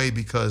such a way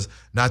because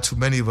not too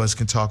many of us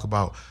can talk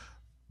about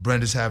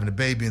Brenda's having a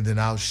baby and then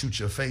I'll shoot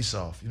your face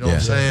off. You know what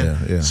I'm saying?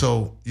 Yeah.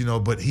 So, you know,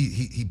 but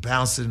he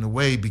balanced it in a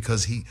way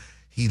because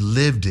he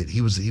lived it.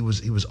 He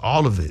was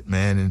all of it,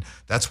 man. And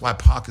that's why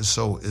Pac is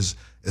so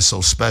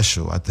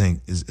special, I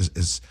think,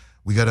 is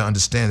we gotta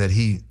understand that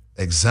he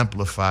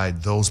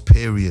exemplified those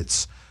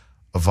periods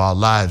of our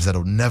lives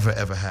that'll never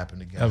ever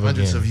happen again.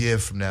 Hundreds of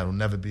years from now, it'll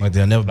never be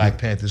Black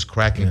Panthers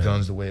cracking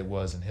guns the way it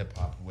was and hip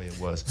hop the way it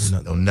was.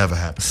 It'll never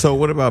happen. So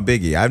what about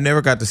Biggie? I've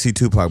never got to see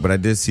Tupac, but I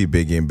did see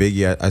Biggie. And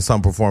Biggie, I saw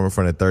him perform in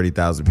front of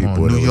 30,000 people.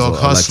 New York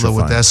hustler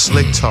with that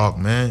slick talk,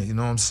 man. You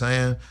know what I'm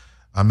saying?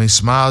 I mean,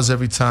 smiles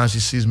every time she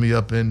sees me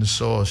up in the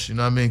sauce. You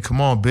know what I mean?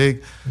 Come on,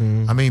 Big.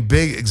 Mm-hmm. I mean,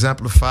 Big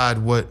exemplified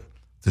what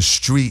the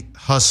street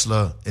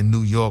hustler in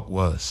New York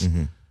was.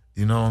 Mm-hmm.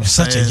 You know what I'm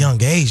saying? Such a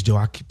young age,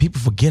 though.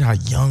 People forget how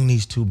young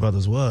these two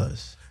brothers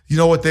was. You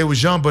know what? They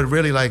was young, but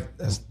really, like,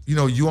 you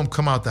know, you don't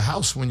come out the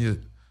house when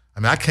you. I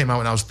mean, I came out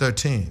when I was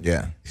 13.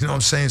 Yeah. You know what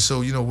I'm saying?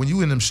 So, you know, when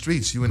you in them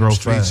streets, and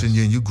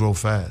you grow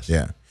fast.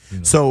 Yeah. You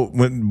know. So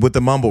with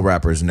the mumble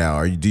rappers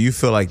now, do you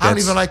feel like that's... I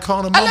don't even like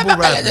calling them mumble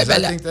rappers.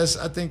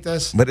 I think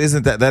that's. But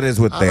isn't that is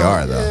what they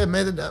are though? Yeah,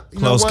 man.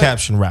 Closed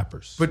caption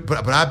rappers.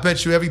 But I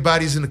bet you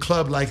everybody's in the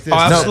club like this.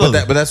 Oh, no,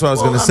 but that's what I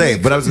was going to say.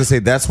 But I was going to say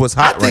that's what's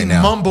hot right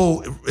now. I think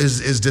mumble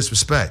is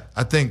disrespect.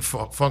 I think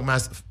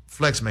Funkmaster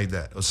Flex made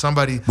that or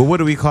somebody. But what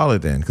do we call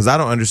it then? Because I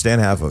don't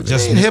understand half of it.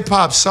 Just hip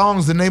hop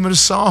songs. The name of the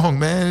song,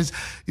 man.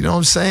 You know what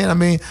I'm saying? I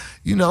mean,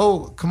 you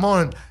know, come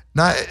on.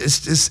 Now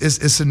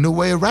it's a new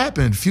way of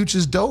rapping.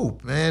 Future's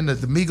dope, man. The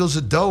Migos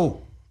are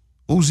dope.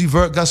 Uzi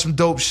Vert got some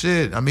dope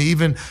shit. I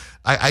mean,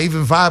 I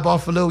even vibe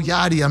off a Lil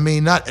Yachty. I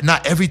mean,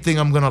 not everything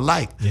I'm gonna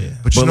like. Yeah.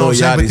 But you know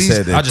what I'm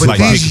saying? But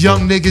these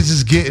young niggas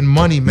is getting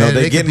money, man.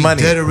 No, they getting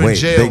money. Dead or in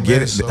jail,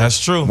 man. So that's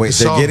true. Wait,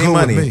 they're getting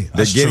money.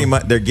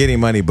 They're getting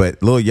money.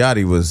 But Lil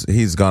Yachty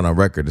he's gone on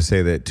record to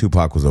say that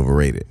Tupac was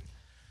overrated.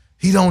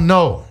 He don't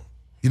know.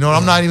 You know,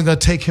 I'm not even gonna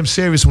take him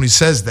serious when he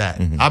says that.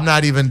 Mm-hmm. I'm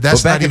not even.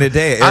 That's but back not in even, the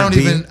day,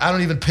 I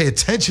don't even pay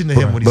attention to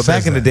him when he says that. But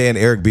back in the day, and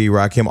Eric B,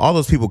 Rakim, all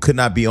those people could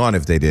not be on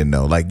if they didn't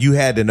know. Like you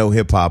had to know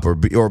hip hop or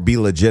be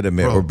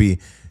legitimate or be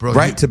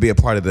to be a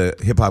part of the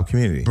hip hop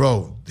community.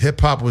 Bro, hip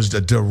hop was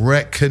the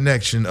direct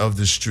connection of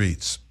the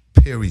streets.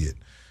 Period.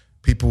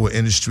 People were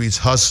in the streets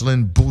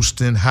hustling,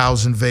 boosting,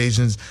 house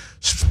invasions,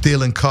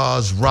 stealing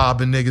cars,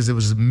 robbing niggas. There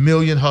was a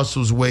million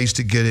hustles, ways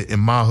to get it in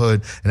my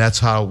hood, and that's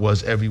how it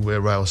was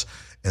everywhere else.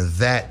 And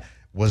that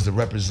was the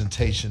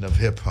representation of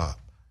hip hop.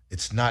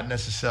 It's not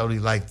necessarily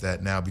like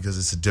that now because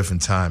it's a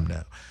different time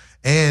now.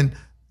 And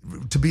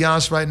to be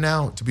honest right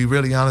now, to be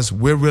really honest,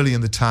 we're really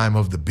in the time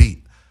of the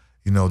beat.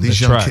 You know,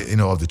 these young kids, you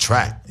know, of the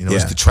track. You know,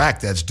 it's the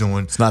track that's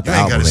doing. It's not the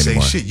album album anymore. You ain't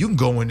got to say shit. You can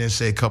go in there and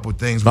say a couple of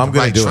things with the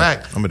right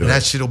track. I'm gonna do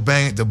that shit'll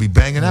bang. They'll be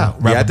banging out.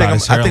 Yeah,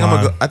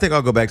 I think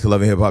I'll go back to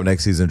Love and Hip Hop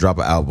next season and drop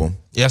an album.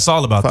 Yeah, it's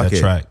all about that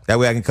track. That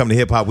way I can come to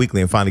Hip Hop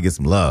Weekly and finally get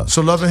some love.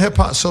 So Love and Hip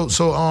Hop. So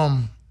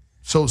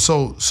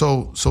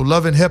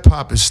Love and Hip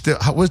Hop is still.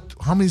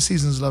 How many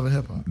seasons is Love and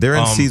Hip Hop? They're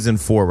in season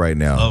 4 right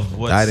now. Of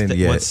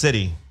what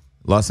city?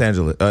 Los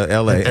Angeles, LA, and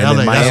LA,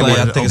 then Miami.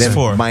 I think it's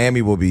 4.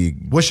 Miami will be.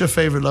 What's your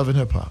favorite Love and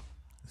Hip Hop?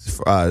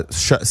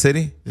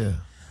 City? Yeah.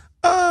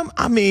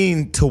 I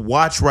mean, to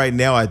watch right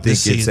now, I think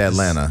it's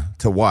Atlanta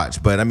to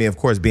watch. But I mean, of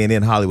course, being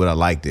in Hollywood, I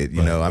liked it.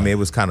 You know, I mean,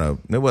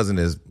 it wasn't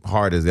as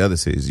hard as the other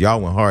cities.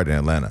 Y'all went hard in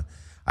Atlanta.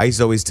 I used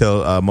to always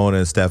tell Mona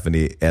and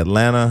Stephanie,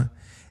 Atlanta.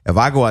 If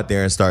I go out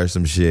there and start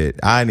some shit,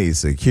 I need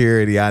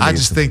security. I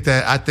think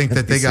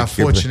that they got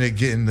fortunate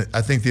getting.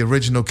 I think the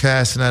original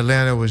cast in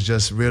Atlanta was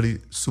just really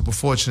super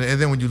fortunate.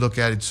 And then when you look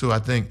at it too, I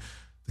think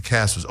the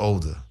cast was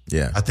older.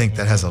 Yeah, I think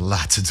that has a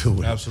lot to do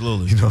with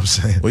Absolutely. it. You know what I'm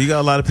saying? Well, you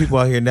got a lot of people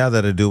out here now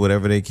that'll do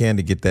whatever they can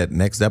to get that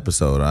next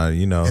episode.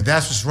 You know, and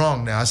that's what's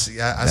wrong now. I see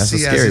as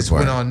it's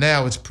went on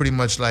now, it's pretty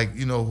much like,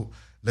 you know,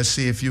 let's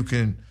see if you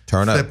can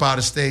flip out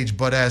of stage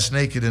butt ass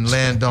naked and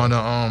land on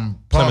a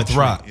Plymouth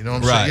Rock. You know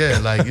what I'm saying? Yeah,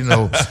 like you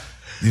know what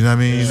I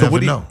mean. You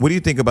never know. What do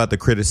you think about the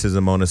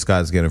criticism Mona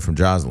Scott's getting from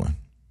Jocelyn?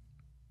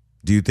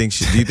 Do you think?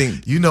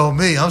 You know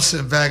me. I'm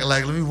sitting back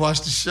like, let me watch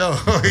the show.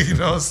 You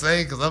know what I'm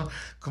saying? Because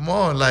come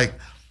on, like,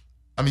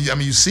 I mean,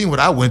 you seen what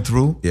I went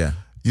through. Yeah.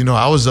 You know,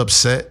 I was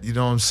upset. You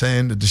know what I'm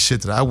saying? The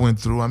shit that I went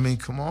through. I mean,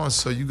 come on.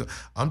 So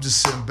I'm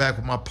just sitting back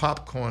with my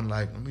popcorn.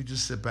 Like, let me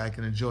just sit back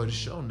and enjoy the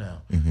show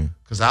now.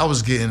 Because I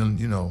was getting,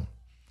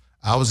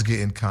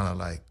 kind of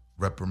like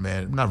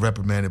reprimanded. Not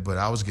reprimanded, but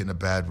I was getting a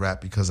bad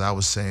rap because I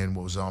was saying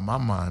what was on my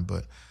mind.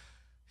 But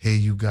here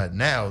you got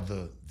now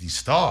the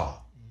star,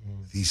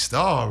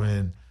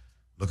 and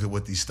look at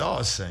what the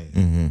star is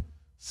saying.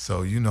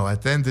 So, you know,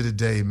 at the end of the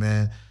day,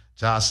 man,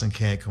 Jocelyn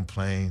can't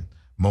complain.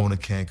 Mona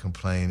can't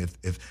complain.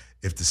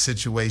 If the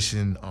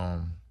situation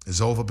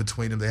is over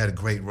between them, they had a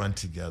great run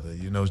together.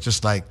 You know, it's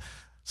just like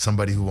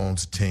somebody who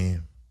owns a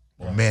team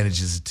or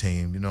manages a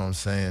team. You know what I'm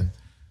saying?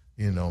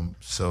 You know,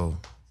 so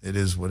it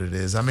is what it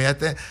is. I mean,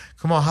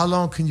 come on, how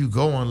long can you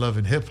go on Love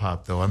and Hip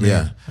Hop though? I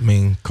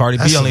mean, Cardi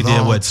B only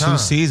did what 2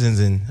 seasons,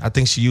 and I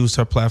think she used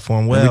her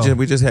platform well.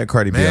 We just had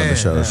Cardi B on the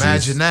show.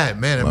 Imagine that,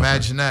 man.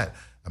 Imagine that.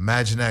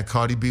 Imagine that.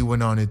 Cardi B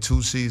went on in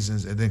 2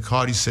 seasons, and then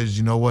Cardi says,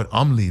 "You know what?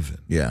 I'm leaving."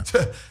 Yeah.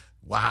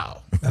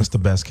 Wow. That's the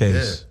best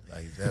case. Yeah.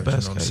 Like that, you know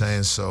what I'm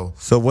saying? So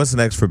what's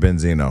next for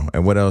Benzino,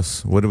 and what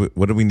else? What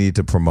do we need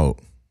to promote?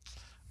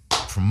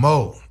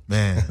 Promote,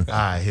 man. All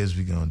right, here's what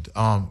we gonna do.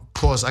 Of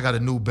course, I got a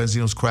new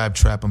Benzino's Crab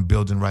Trap I'm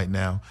building right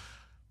now.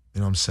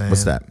 You know what I'm saying?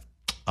 What's that?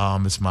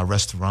 It's my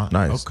restaurant.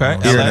 Nice. Okay.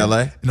 Here in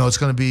LA? No, it's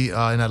going to be in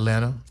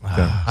Atlanta.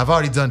 Okay. I've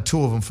already done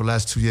 2 of them for the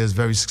last 2 years,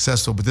 very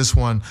successful. But this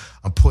one,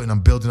 I'm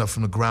building up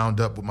from the ground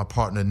up with my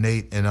partner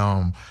Nate, and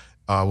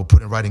we're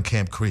putting it right in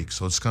Camp Creek.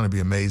 So it's going to be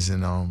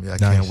amazing. I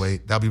can't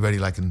wait. That'll be ready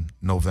like in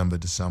November,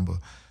 December.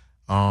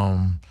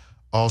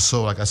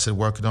 Also, like I said,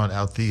 working on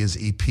Althea's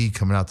EP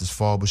coming out this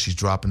fall, but she's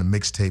dropping a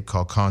mixtape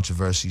called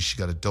Controversy. She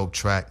got a dope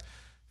track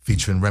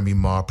featuring Remy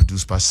Ma,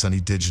 produced by Sunny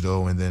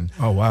Digital, and then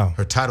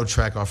her title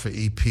track off her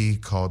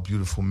EP called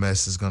Beautiful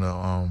Mess is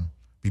gonna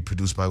be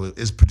produced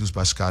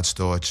by Scott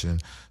Storch,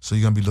 and so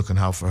you're gonna be looking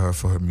out for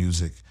her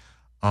music.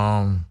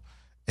 And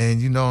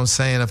you know what I'm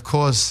saying, of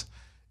course,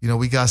 you know,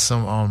 we got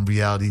some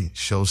reality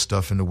show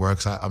stuff in the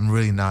works. I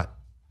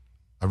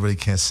really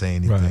can't say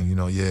anything, right. You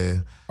know, yeah.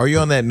 Are you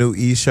on that new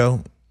E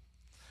show?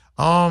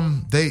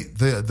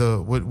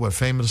 What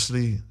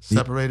famously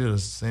separated or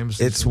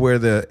famously? It's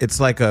where it's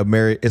like a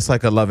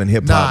Love and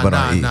Hip Hop, but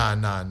on E.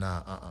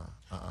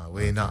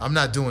 Wait, I'm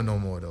not doing no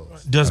more of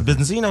those. Does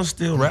Benzino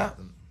still rap?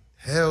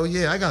 Hell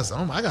yeah, I got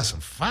some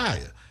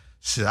fire.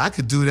 Shit, I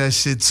could do that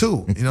shit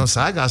too. You know,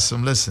 so I got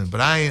some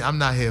but I'm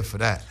not here for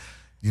that.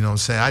 You know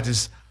what I'm saying?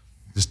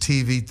 This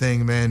TV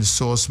thing, man, the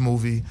Source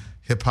movie,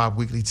 Hip Hop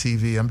Weekly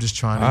TV. I'm just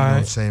trying to, you know what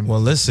I'm saying? Well,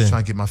 listen.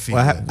 Trying to get my feet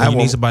wet. You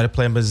need somebody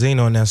playing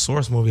Benzino in that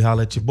Source movie,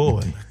 holla at your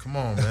boy. Come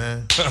on,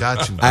 man.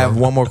 Got you, bro. I have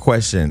one more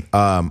question.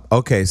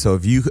 Okay, so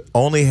if you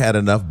only had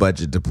enough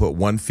budget to put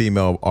one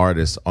female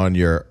artist on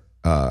your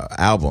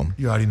album.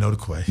 You already know the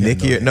question.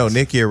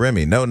 Nicki or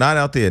Remy. No, not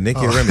Althea. Nicki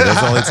or Remy. Those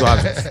are only 2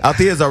 options.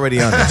 Althea's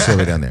already on there. She's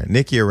already on there.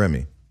 Nicki or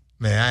Remy.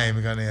 Man, I ain't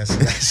even gonna answer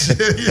that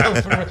shit.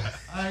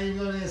 I ain't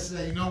even gonna answer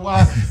that. You know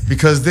why?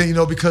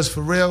 Because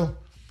for real,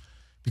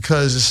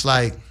 because it's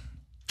like,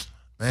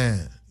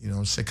 man, you know what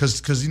I'm saying?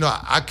 Because you know,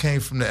 I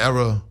came from the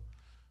era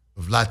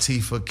of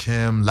Latifah,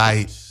 Kim,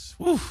 Light,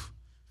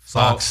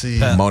 Foxy,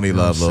 Moni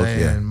Love,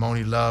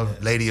 Moni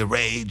Love, Lady of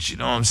Rage, you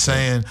know what I'm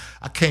saying?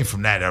 I came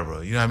from that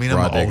era, you know what I mean? I'm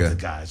an older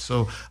guy,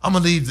 so I'm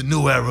gonna leave the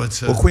new era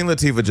to... Well, Queen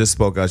Latifah just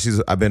spoke out.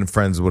 I've been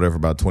friends with her for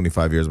about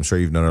 25 years. I'm sure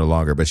you've known her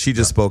longer, but she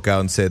just spoke out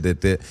and said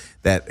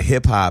that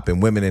hip-hop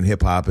and women in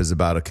hip-hop is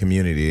about a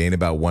community. It ain't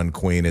about one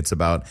queen. It's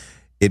about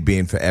it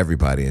being for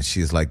everybody. And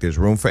she's like, there's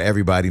room for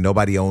everybody.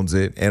 Nobody owns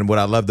it. And what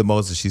I love the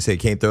most is she said,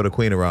 can't throw the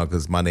queen around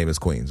because my name is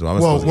Queen. So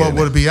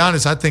to be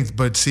honest, I think,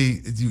 but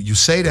see, you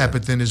say that,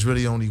 but then there's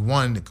really only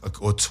 1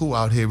 or 2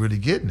 out here really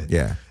getting it.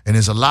 Yeah. And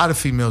there's a lot of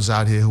females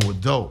out here who are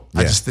dope. Yeah.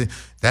 I just think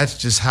that's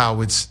just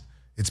how it's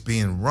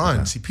being run.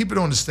 Yeah. See, people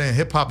don't understand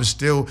hip hop is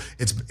still,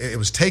 it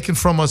was taken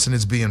from us and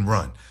it's being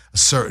run a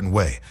certain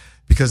way.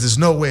 Because there's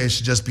no way it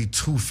should just be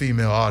 2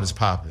 female artists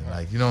popping.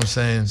 Like, you know what I'm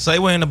saying? Say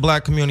we're in the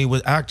black community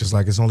with actors,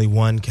 like it's only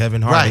 1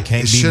 Kevin Hart. Right. It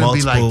can't be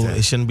multiple.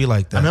 It shouldn't be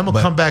like that. I mean, I'm going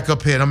to come back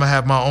up here and I'm going to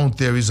have my own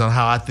theories on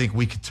how I think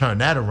we could turn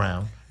that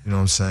around. You know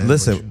what I'm saying?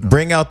 Listen,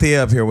 bring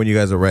Althea up here when you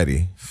guys are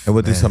ready, and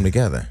we'll do something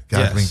together.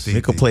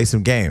 We could play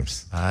some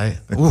games. All right.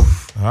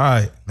 Oof. All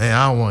right. Man,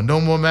 I don't want no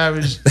more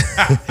marriage,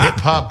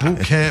 hip-hop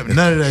boot camp,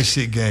 none of that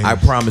shit games. I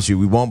promise you,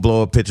 we won't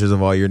blow up pictures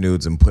of all your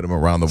nudes and put them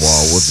around the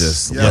wall. We'll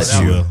just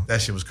let you. That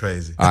shit was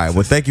crazy. All right.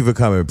 Well, thank you for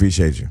coming.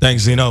 Appreciate you.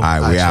 Thanks, Zeno. All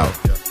right, we out.